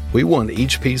more. We want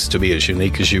each piece to be as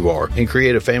unique as you are and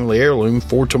create a family heirloom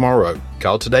for tomorrow.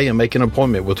 Call today and make an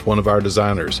appointment with one of our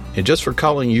designers. And just for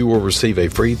calling, you will receive a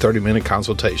free 30-minute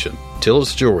consultation.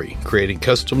 Tillis Jewelry, creating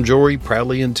custom jewelry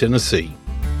proudly in Tennessee.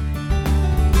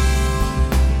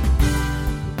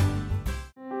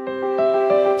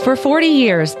 For 40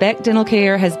 years, Beck Dental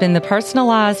Care has been the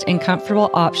personalized and comfortable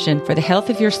option for the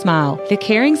health of your smile. The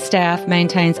caring staff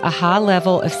maintains a high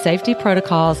level of safety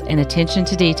protocols and attention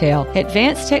to detail.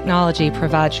 Advanced technology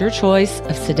provides your choice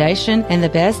of sedation and the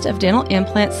best of dental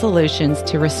implant solutions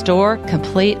to restore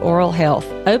complete oral health.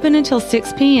 Open until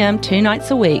 6 p.m. 2 nights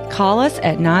a week. Call us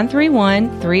at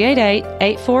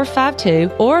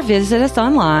 931-388-8452 or visit us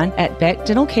online at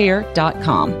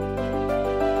beckdentalcare.com.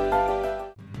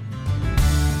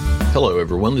 Hello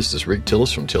everyone, this is Rick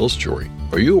Tillis from Tillis Jewelry.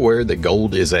 Are you aware that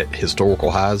gold is at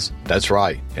historical highs? That's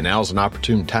right, and now is an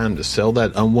opportune time to sell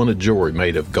that unwanted jewelry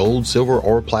made of gold, silver,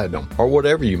 or platinum, or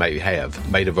whatever you may have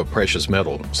made of a precious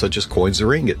metal, such as coins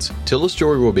or ingots. Tillis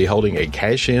Jewelry will be holding a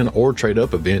cash-in or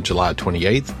trade-up event July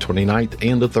 28th, 29th,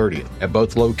 and the 30th at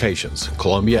both locations,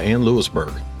 Columbia and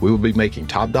Lewisburg. We will be making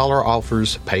top dollar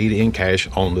offers paid in cash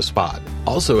on the spot.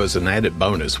 Also, as an added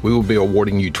bonus, we will be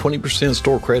awarding you 20%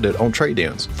 store credit on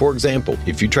trade-ins. For example,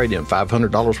 if you trade in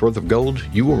 $500 worth of gold,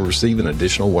 you will receive an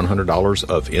additional $100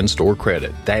 of in-store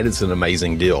credit. That is an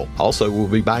amazing deal. Also, we'll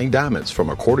be buying diamonds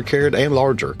from a quarter carat and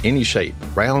larger, any shape,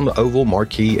 round, oval,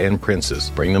 marquee, and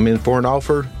princess. Bring them in for an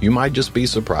offer, you might just be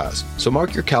surprised. So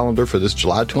mark your calendar for this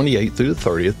July 28th through the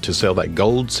 30th to sell that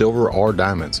gold, silver, or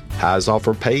diamonds. Highest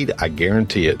offer paid, I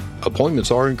guarantee it.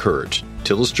 Appointments are encouraged.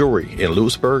 Tillis Jewelry in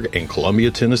Lewisburg and Columbia,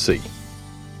 Tennessee.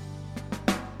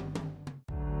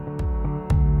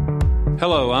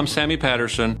 Hello, I'm Sammy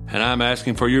Patterson, and I'm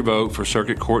asking for your vote for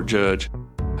Circuit Court Judge.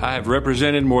 I have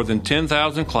represented more than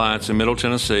 10,000 clients in Middle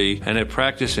Tennessee and have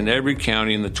practiced in every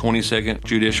county in the 22nd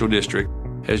Judicial District.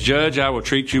 As judge, I will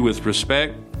treat you with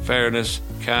respect, fairness,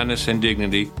 kindness, and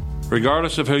dignity,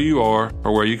 regardless of who you are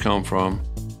or where you come from.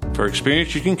 For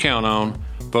experience you can count on,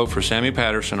 vote for Sammy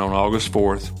Patterson on August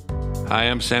 4th. I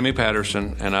am Sammy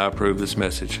Patterson, and I approve this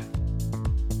message.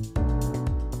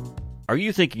 Are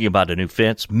you thinking about a new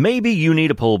fence? Maybe you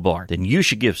need a pole barn. Then you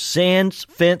should give Sands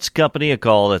Fence Company a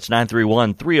call. That's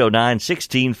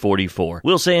 931-309-1644.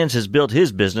 Will Sands has built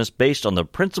his business based on the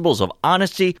principles of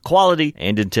honesty, quality,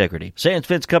 and integrity. Sands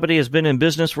Fence Company has been in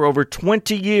business for over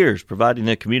 20 years, providing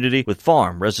the community with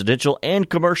farm, residential, and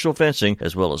commercial fencing,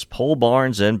 as well as pole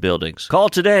barns and buildings. Call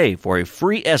today for a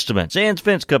free estimate. Sands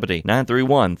Fence Company,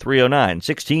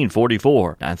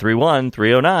 931-309-1644.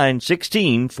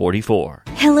 931-309-1644.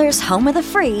 Hiller's Home of the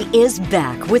Free is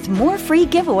back with more free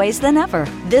giveaways than ever.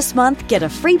 This month, get a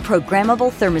free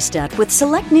programmable thermostat with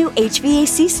select new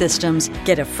HVAC systems.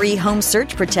 Get a free home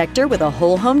surge protector with a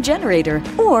whole home generator.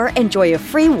 Or enjoy a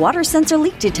free water sensor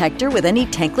leak detector with any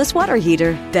tankless water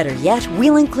heater. Better yet,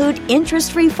 we'll include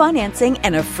interest-free financing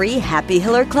and a free Happy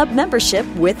Hiller Club membership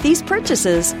with these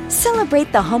purchases.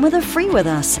 Celebrate the Home of the Free with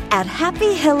us at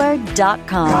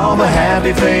happyhiller.com. Call the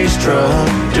Happy Face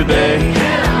Truck today.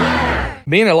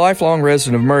 Being a lifelong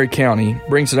resident of Maury County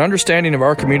brings an understanding of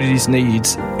our community's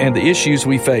needs and the issues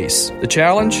we face. The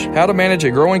challenge, how to manage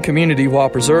a growing community while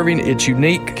preserving its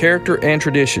unique character and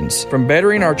traditions. From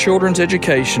bettering our children's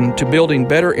education to building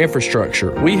better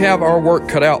infrastructure, we have our work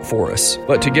cut out for us.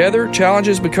 But together,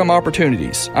 challenges become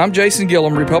opportunities. I'm Jason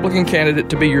Gillum, Republican candidate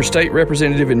to be your state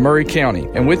representative in Maury County.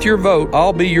 And with your vote,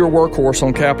 I'll be your workhorse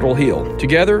on Capitol Hill.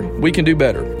 Together, we can do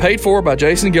better. Paid for by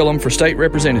Jason Gillum for State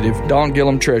Representative, Don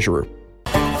Gillum, Treasurer.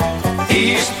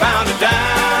 Eastbound and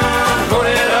down,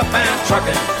 loaded up and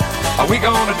trucking. Are we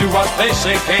gonna do what they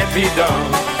say can't be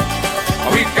done?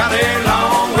 We've got a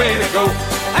long way to go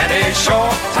and a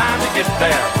short time to get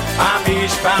there. I'm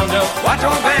eastbound up, watch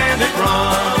old bandit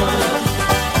run.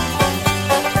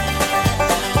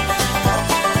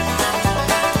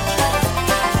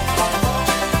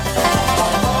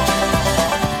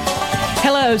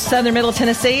 Hello, Southern Middle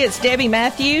Tennessee. It's Debbie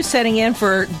Matthews setting in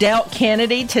for Delk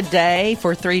Kennedy today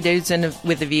for Three Dudes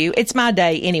with a View. It's my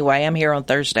day anyway. I'm here on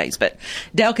Thursdays, but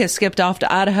Delk has skipped off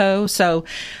to Idaho. So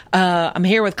I'm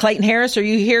here with Clayton Harris. Are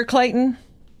you here, Clayton?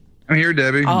 I'm here,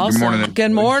 Debbie. Awesome. Good morning.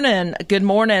 Good morning. Good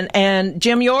morning. And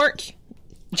Jim York?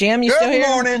 Jim, you still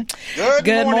here?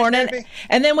 Good morning. Debbie.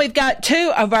 And then we've got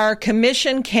two of our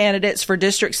commission candidates for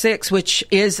District 6, which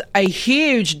is a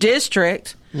huge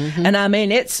district. Mm-hmm. And I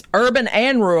mean, it's urban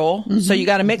and rural, so you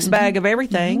got a mixed bag of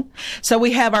everything. So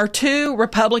we have our two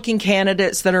Republican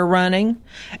candidates that are running,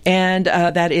 and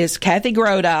that is Kathey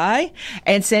Grodi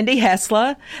and Cindy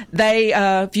Hestla. They,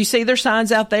 if you see their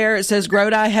signs out there, it says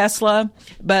Grodi Hestla,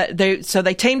 but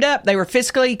they teamed up. They were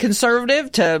fiscally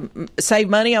conservative to save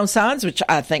money on signs, which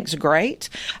I think is great,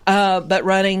 but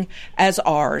running as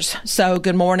ours. So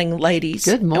good morning, ladies.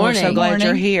 Good morning. And we're so glad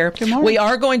you're here. Good morning. We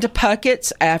are going to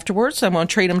Puckett's afterwards, so I'm going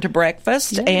to treat them to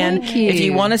breakfast. And if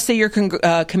you want to see your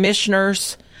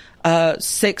commissioners,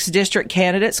 6 district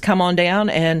candidates, come on down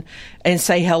and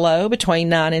say hello between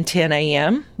 9 and 10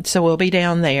 a.m. So we'll be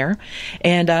down there.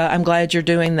 And I'm glad you're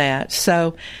doing that.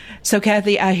 So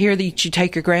Kathey, I hear that you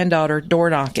take your granddaughter door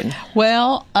knocking.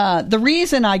 Well, the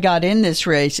reason I got in this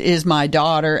race is my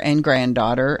daughter and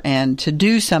granddaughter, and to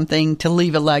do something to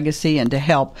leave a legacy and to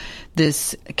help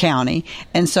this county.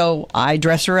 And so I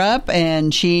dress her up,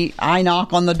 and I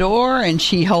knock on the door, and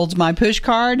she holds my push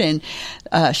card, and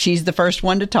she's the first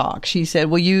one to talk. She said,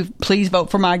 "Will you please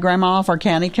vote for my grandma for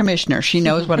county commissioner?" She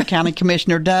knows what a county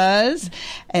commissioner does,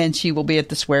 and she will be at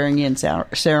the swearing-in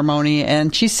ceremony.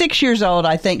 And she's 6 years old.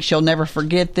 I think she'll never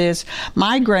forget this.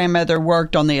 My grandmother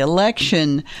worked on the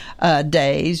election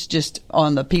days, just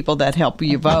on the people that help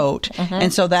you vote.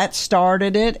 And so that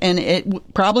started it, and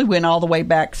it probably went all the way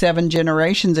back 7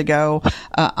 generations ago.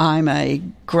 I'm a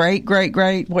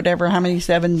great, whatever, how many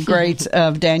 7 greats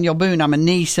of Daniel Boone. I'm a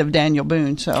niece of Daniel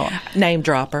Boone. So name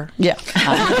dropper. Yeah.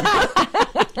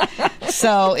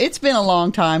 So it's been a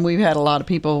long time. We've had a lot of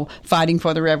people fighting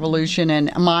for the revolution,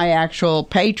 and my actual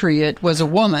patriot was a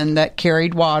woman that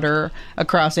carried water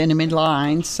across enemy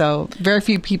lines. So very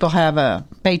few people have a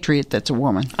patriot that's a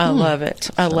woman. I love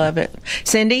it. I love it.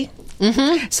 Cindy?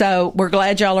 So we're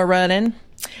glad y'all are running.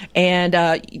 And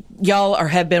y'all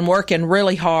have been working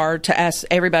really hard to ask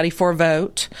everybody for a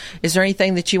vote. Is there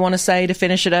anything that you want to say to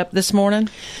finish it up this morning?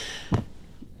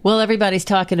 Well, everybody's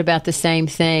talking about the same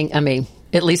thing. I mean,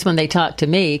 at least when they talk to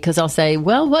me, because I'll say,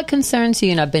 well, what concerns you?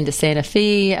 And I've been to Santa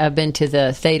Fe. I've been to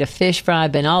the Theta Fish Fry.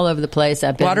 I've been all over the place.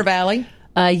 I've been Water Valley.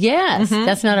 Yes,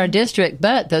 that's not our district,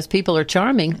 but those people are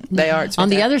charming. They are. On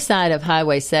the other side of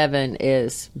Highway 7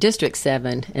 is District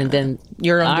 7, and then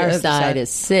You're on our the side is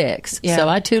 6. Yeah. So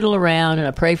I tootle around, and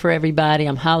I pray for everybody.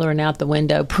 I'm hollering out the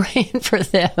window, praying for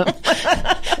them.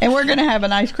 And we're going to have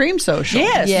an ice cream social.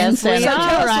 Yes, we So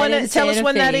are. Tell us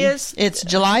when that is. It's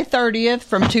July 30th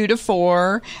from 2 to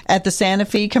 4 at the Santa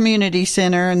Fe Community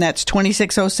Center, and that's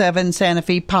 2607 Santa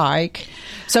Fe Pike.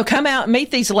 So come out and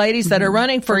meet these ladies that are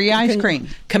running for free ice cream.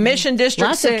 Commission District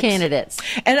Lots 6. of candidates.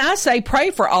 And I say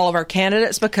pray for all of our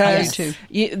candidates because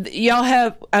y'all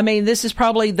have, I mean, this is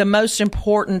probably the most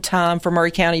important time for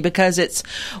Maury County because it's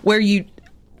where you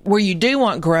do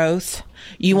want growth,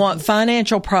 you want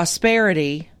financial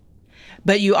prosperity,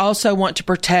 but you also want to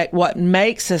protect what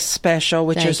makes us special,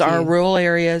 which is our rural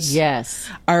areas. Yes.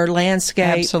 Our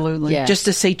landscape. Absolutely. Yes. Just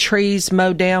to see trees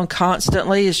mowed down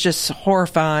constantly is just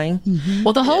horrifying.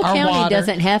 Well, the whole Our county water.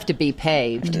 doesn't have to be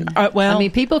paved. Well, I mean,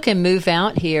 people can move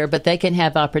out here, but they can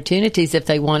have opportunities if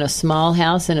they want a small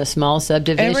house in a small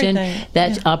subdivision. Everything.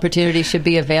 That opportunity should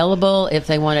be available if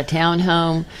they want a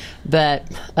townhome.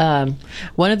 But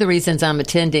one of the reasons I'm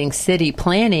attending city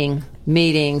planning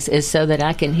meetings is so that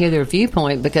I can hear their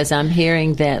viewpoint, because I'm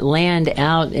hearing that land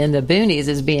out in the boonies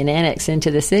is being annexed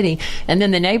into the city. And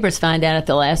then the neighbors find out at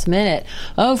the last minute,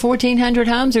 1,400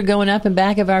 homes are going up in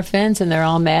back of our fence, and they're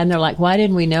all mad. And they're like, why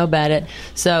didn't we know about it?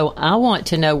 So I want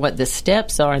to know what the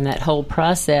steps are in that whole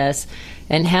process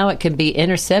and how it can be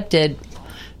intercepted.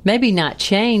 Maybe not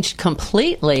changed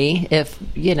completely if,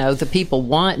 the people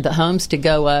want the homes to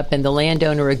go up and the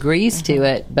landowner agrees to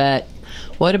it, but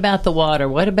what about the water?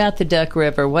 What about the Duck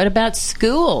River? What about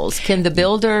schools? Can the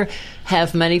builder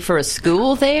have money for a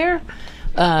school there?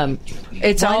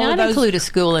 It's Why all not of those, include a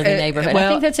school in the neighborhood? I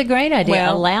think that's a great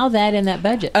idea. Allow that in that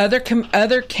budget.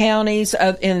 Other counties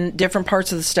in different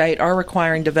parts of the state are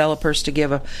requiring developers to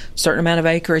give a certain amount of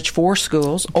acreage for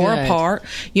schools or a park.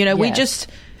 We just...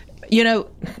 I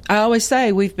always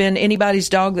say we've been anybody's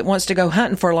dog that wants to go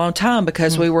hunting for a long time,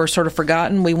 because we were sort of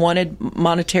forgotten. We wanted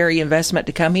monetary investment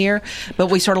to come here, but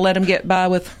we sort of let them get by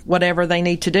with whatever they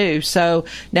need to do. So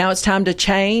now it's time to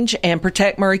change and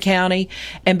protect Maury County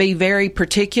and be very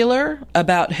particular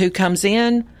about who comes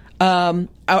in,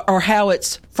 or how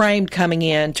it's framed coming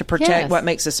in to protect what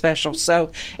makes us special.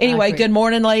 So anyway, good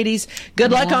morning, ladies.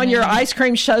 Good luck on your ice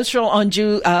cream social on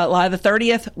July the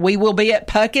 30th. We will be at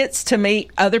Puckett's to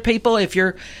meet other people. If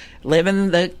you're living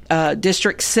in the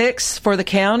District 6 for the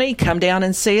county, come down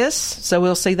and see us. So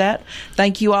we'll see that.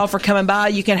 Thank you all for coming by.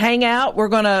 You can hang out. We're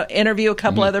going to interview a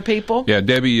couple other people. Yeah,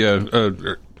 Debbie,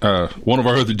 one of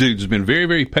our other dudes has been very,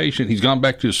 very patient. He's gone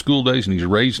back to his school days, and he's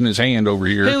raising his hand over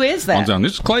here. Who is that?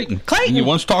 This is Clayton. Clayton. He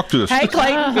wants to talk to us. Hey,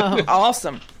 Clayton.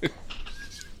 Awesome.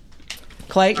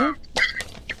 Clayton?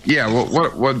 Yeah,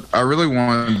 well, what I really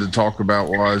wanted to talk about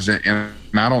was, and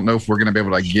I don't know if we're going to be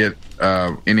able to get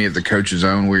any of the coaches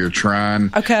on. We are trying.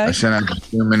 Okay. I sent out a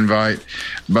Zoom invite.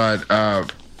 But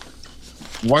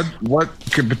what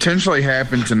could potentially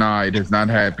happen tonight has not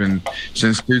happened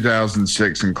since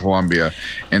 2006 in Columbia,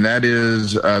 and that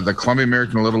is the Columbia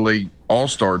American Little League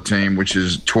All-Star team, which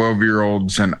is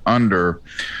 12-year-olds and under,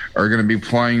 are going to be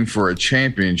playing for a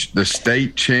championship, the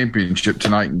state championship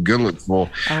tonight in Goodlettsville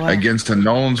against a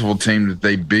Nolensville team that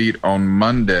they beat on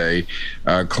Monday.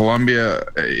 Columbia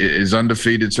is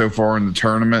undefeated so far in the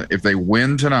tournament. If they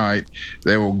win tonight,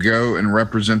 they will go and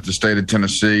represent the state of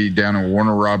Tennessee down in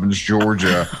Warner Robins,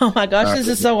 Georgia. Oh my gosh, this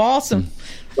is so awesome.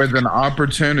 With an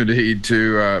opportunity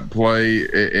to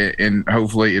play and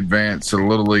hopefully advance to the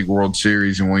Little League World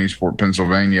Series in Williamsport,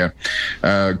 Pennsylvania.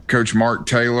 Coach Mark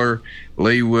Taylor,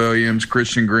 Lee Williams,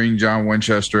 Christian Green, John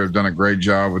Winchester have done a great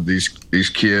job with these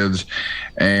kids.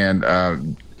 And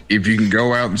if you can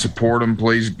go out and support them,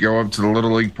 please go up to the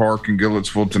Little League Park in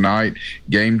Goodlettsville tonight.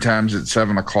 Game time's at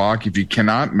 7 o'clock. If you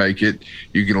cannot make it,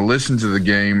 you can listen to the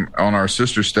game on our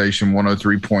sister station,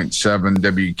 103.7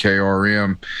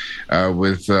 WKRM,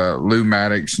 with Lou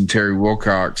Maddox and Terry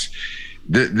Wilcox.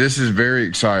 This is very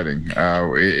exciting.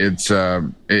 It's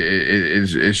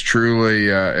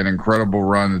truly an incredible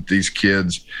run that these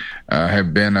kids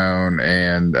have been on,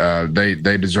 and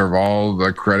they deserve all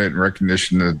the credit and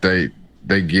recognition that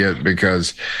they get,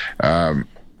 because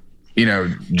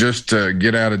just to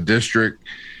get out of district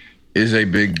is a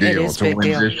big deal. It is a big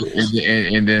deal.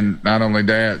 And then not only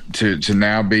that, to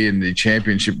now be in the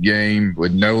championship game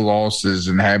with no losses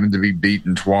and having to be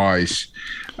beaten twice,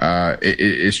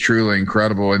 it's truly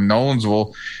incredible. And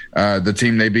Nolensville, the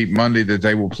team they beat Monday that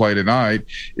they will play tonight,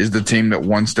 is the team that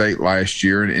won state last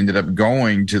year and ended up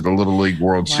going to the Little League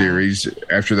World Series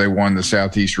after they won the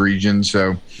Southeast region.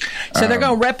 So they're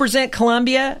going to represent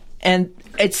Columbia, and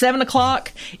it's 7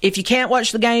 o'clock. If you can't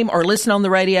watch the game or listen on the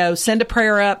radio, send a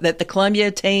prayer up that the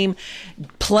Columbia team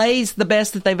plays the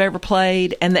best that they've ever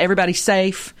played and that everybody's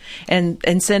safe, and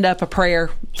send up a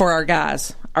prayer for our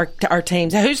guys, our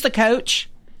teams. Who's the coach?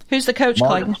 Who's the coach,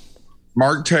 Clayton?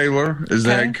 Mark Taylor is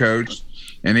the head coach,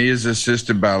 and he is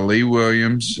assisted by Lee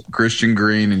Williams, Christian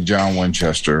Green, and John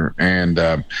Winchester. And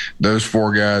those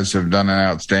four guys have done an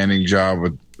outstanding job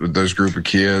with those group of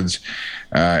kids,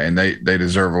 and they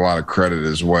deserve a lot of credit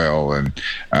as well. And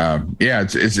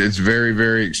it's very,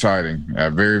 very exciting.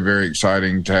 Very, very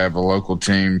exciting to have a local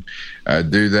team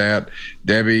do that.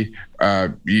 Debbie,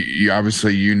 you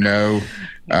obviously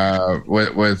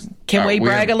Can we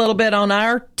brag a little bit on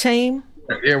our team?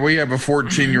 Yeah, we have a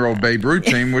 14-year-old Babe Ruth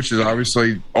team, which is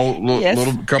obviously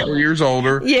little couple of years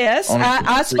older. Yes,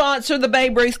 I sponsor the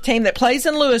Babe Ruth team that plays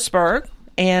in Lewisburg,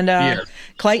 and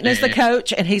Clayton is the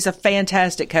coach, and he's a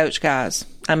fantastic coach, guys.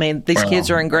 I mean, these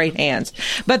kids are in great hands.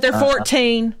 But they're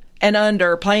 14 and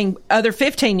under, playing other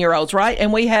 15-year-olds, right?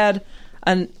 And we had,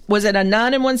 was it a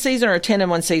 9-1 season or a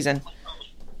 10-1 season?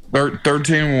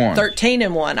 13-1.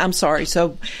 13-1. I'm sorry.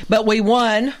 But we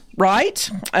won right?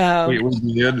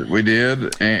 We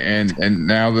did, and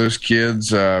now those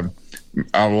kids.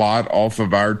 A lot off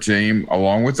of our team,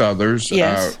 along with others.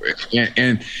 Yes.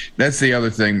 And that's the other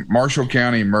thing. Marshall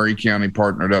County and Murray County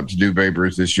partnered up to do Babe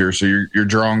Ruth this year. So you're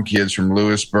drawing kids from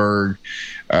Lewisburg,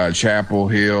 Chapel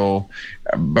Hill,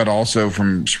 but also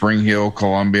from Spring Hill,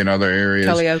 Columbia, and other areas.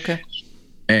 Culleoka.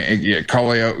 And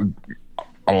Culleoka.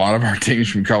 A lot of our teams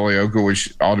from Culleoka,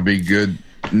 which ought to be good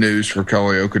news for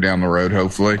Culleoka down the road,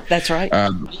 hopefully. That's right.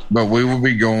 But we will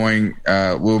be going,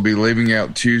 we'll be leaving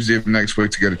out Tuesday of next week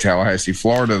to go to Tallahassee,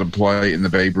 Florida to play in the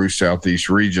Babe Ruth Southeast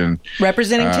region.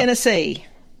 Representing Tennessee.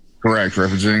 Correct.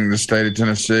 Representing the state of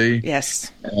Tennessee.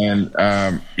 Yes. And,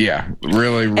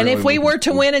 really. And if we were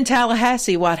to win in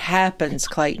Tallahassee, what happens,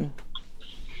 Clayton?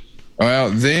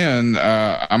 Well, then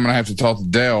I'm going to have to talk to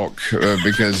Delk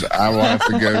because I will have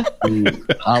to go.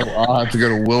 I'll have to go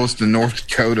to Williston, North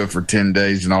Dakota, for 10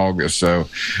 days in August. So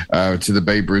to the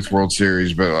Babe Ruth World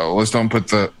Series. But let's don't put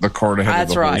the cart ahead.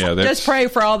 That's of the right. horse. Yeah, just pray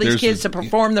for all these kids to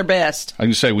perform their best. I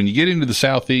can say when you get into the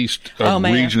southeast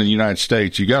region of the United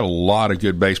States, you got a lot of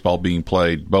good baseball being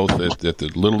played, both at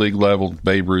the Little League level,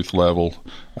 Babe Ruth level.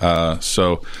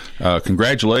 So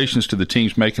congratulations to the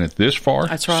teams making it this far.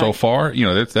 That's right. So far,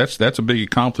 that's a big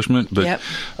accomplishment. But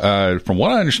from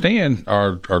what I understand,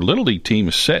 our Little League team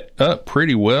is set up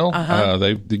pretty well.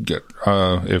 They've got,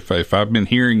 if I've been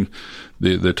hearing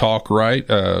the talk right,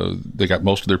 they got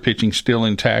most of their pitching still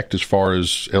intact as far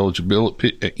as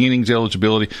innings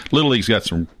eligibility. Little League's got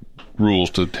some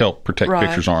rules to help protect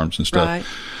pitchers' arms and stuff. Right.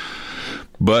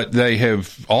 But they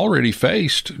have already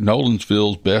faced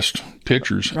Nolensville's best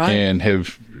pitchers and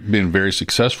have been very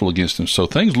successful against them. So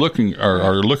things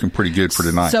are looking pretty good for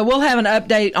tonight. So we'll have an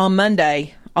update on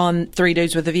Monday on Three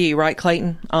Dudes with a View, right,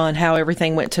 Clayton, on how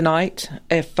everything went tonight,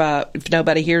 if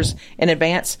nobody hears in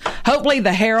advance. Hopefully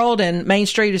the Herald and Main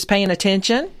Street is paying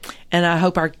attention, and I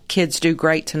hope our kids do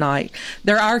great tonight.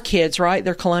 They're our kids, right?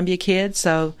 They're Columbia kids,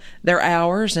 so they're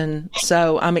ours, and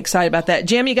so I'm excited about that.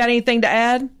 Jim, you got anything to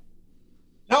add?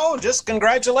 No, just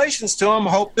congratulations to them.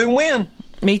 Hope they win.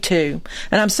 Me too.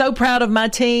 And I'm so proud of my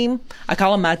team. I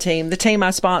call them my team, the team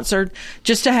I sponsored.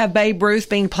 Just to have Babe Ruth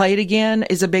being played again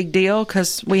is a big deal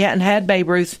because we hadn't had Babe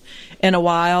Ruth in a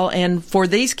while. And for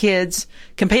these kids,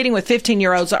 competing with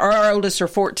 15-year-olds, our oldest are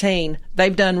 14,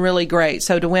 they've done really great.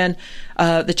 So to win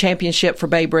the championship for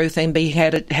Babe Ruth and be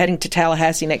heading to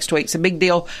Tallahassee next week is a big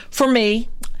deal for me.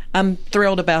 I'm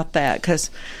thrilled about that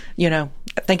because,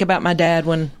 think about my dad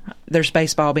when there's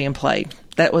baseball being played.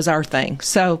 That was our thing.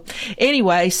 So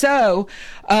anyway,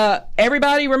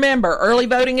 everybody remember, early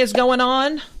voting is going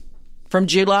on from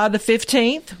July the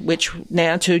 15th, which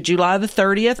now to July the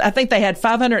 30th. I think they had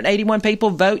 581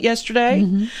 people vote yesterday.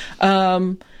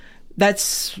 Mm-hmm.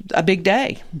 That's a big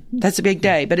day. That's a big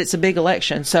day, but it's a big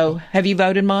election. So have you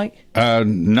voted, Mike?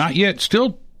 Not yet.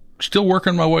 Still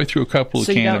working my way through a couple of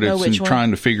candidates and trying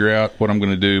to figure out what I'm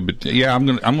going to do. But yeah, I'm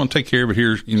going to take care of it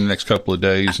here in the next couple of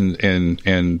days,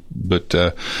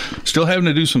 but still having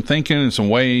to do some thinking and some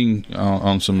weighing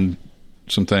on some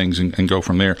things and go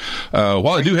from there.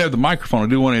 While I do have the microphone, I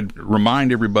do want to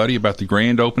remind everybody about the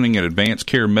grand opening at Advanced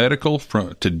Care Medical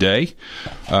from today.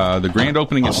 The grand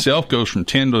opening itself goes from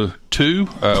 10 to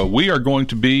 2. We are going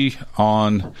to be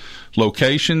on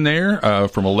location there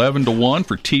from 11 to 1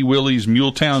 for T. Willie's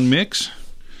Muletown Mix.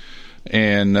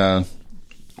 And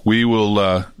we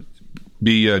will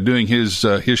be doing his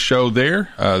show there.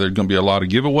 There's going to be a lot of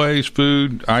giveaways,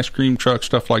 food, ice cream truck,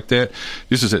 stuff like that.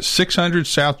 This is at 600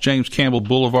 South James Campbell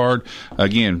Boulevard.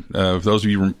 Again, for those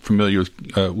of you familiar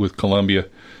with Columbia,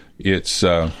 it's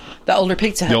the older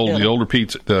Pizza Hut. The older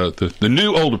pizza, the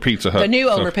new older Pizza Hut. The new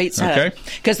older Pizza Hut.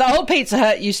 Because the old Pizza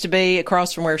Hut used to be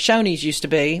across from where Shoney's used to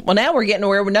be. Well, now we're getting to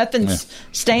where nothing's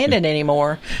standing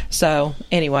anymore. So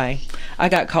anyway, I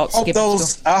got caught skipping school.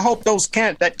 I hope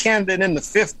that candidate in the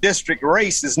 5th district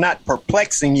race is not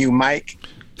perplexing you, Mike.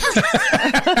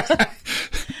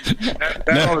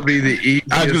 That ought to be the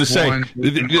easiest. I was going to say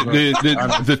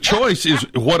the choice is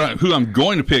who I'm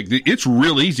going to pick. It's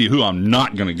real easy who I'm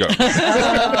not going to go.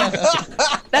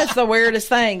 That's the weirdest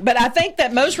thing. But I think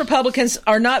that most Republicans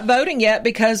are not voting yet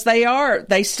because they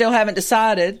still haven't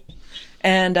decided.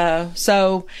 And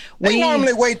so they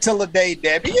normally wait till the day,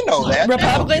 Debbie. You know that.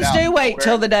 Republicans do wait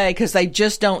till the day because they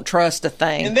just don't trust a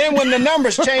thing. And then when the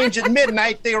numbers change at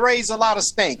midnight, they raise a lot of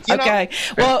stink. Okay.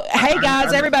 Well, hey,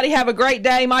 guys, everybody have a great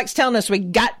day. Mike's telling us we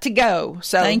got to go.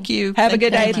 So thank you. Have a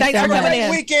good day. Thanks for coming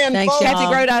in. Weekend, Thanks,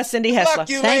 Kathey Grodi, Cindy Hestla.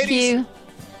 Thank you.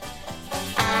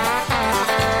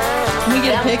 Can we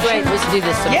get a picture? Great. Let's do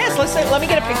this. Yes, let me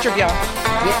get a picture of y'all.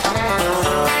 Yeah.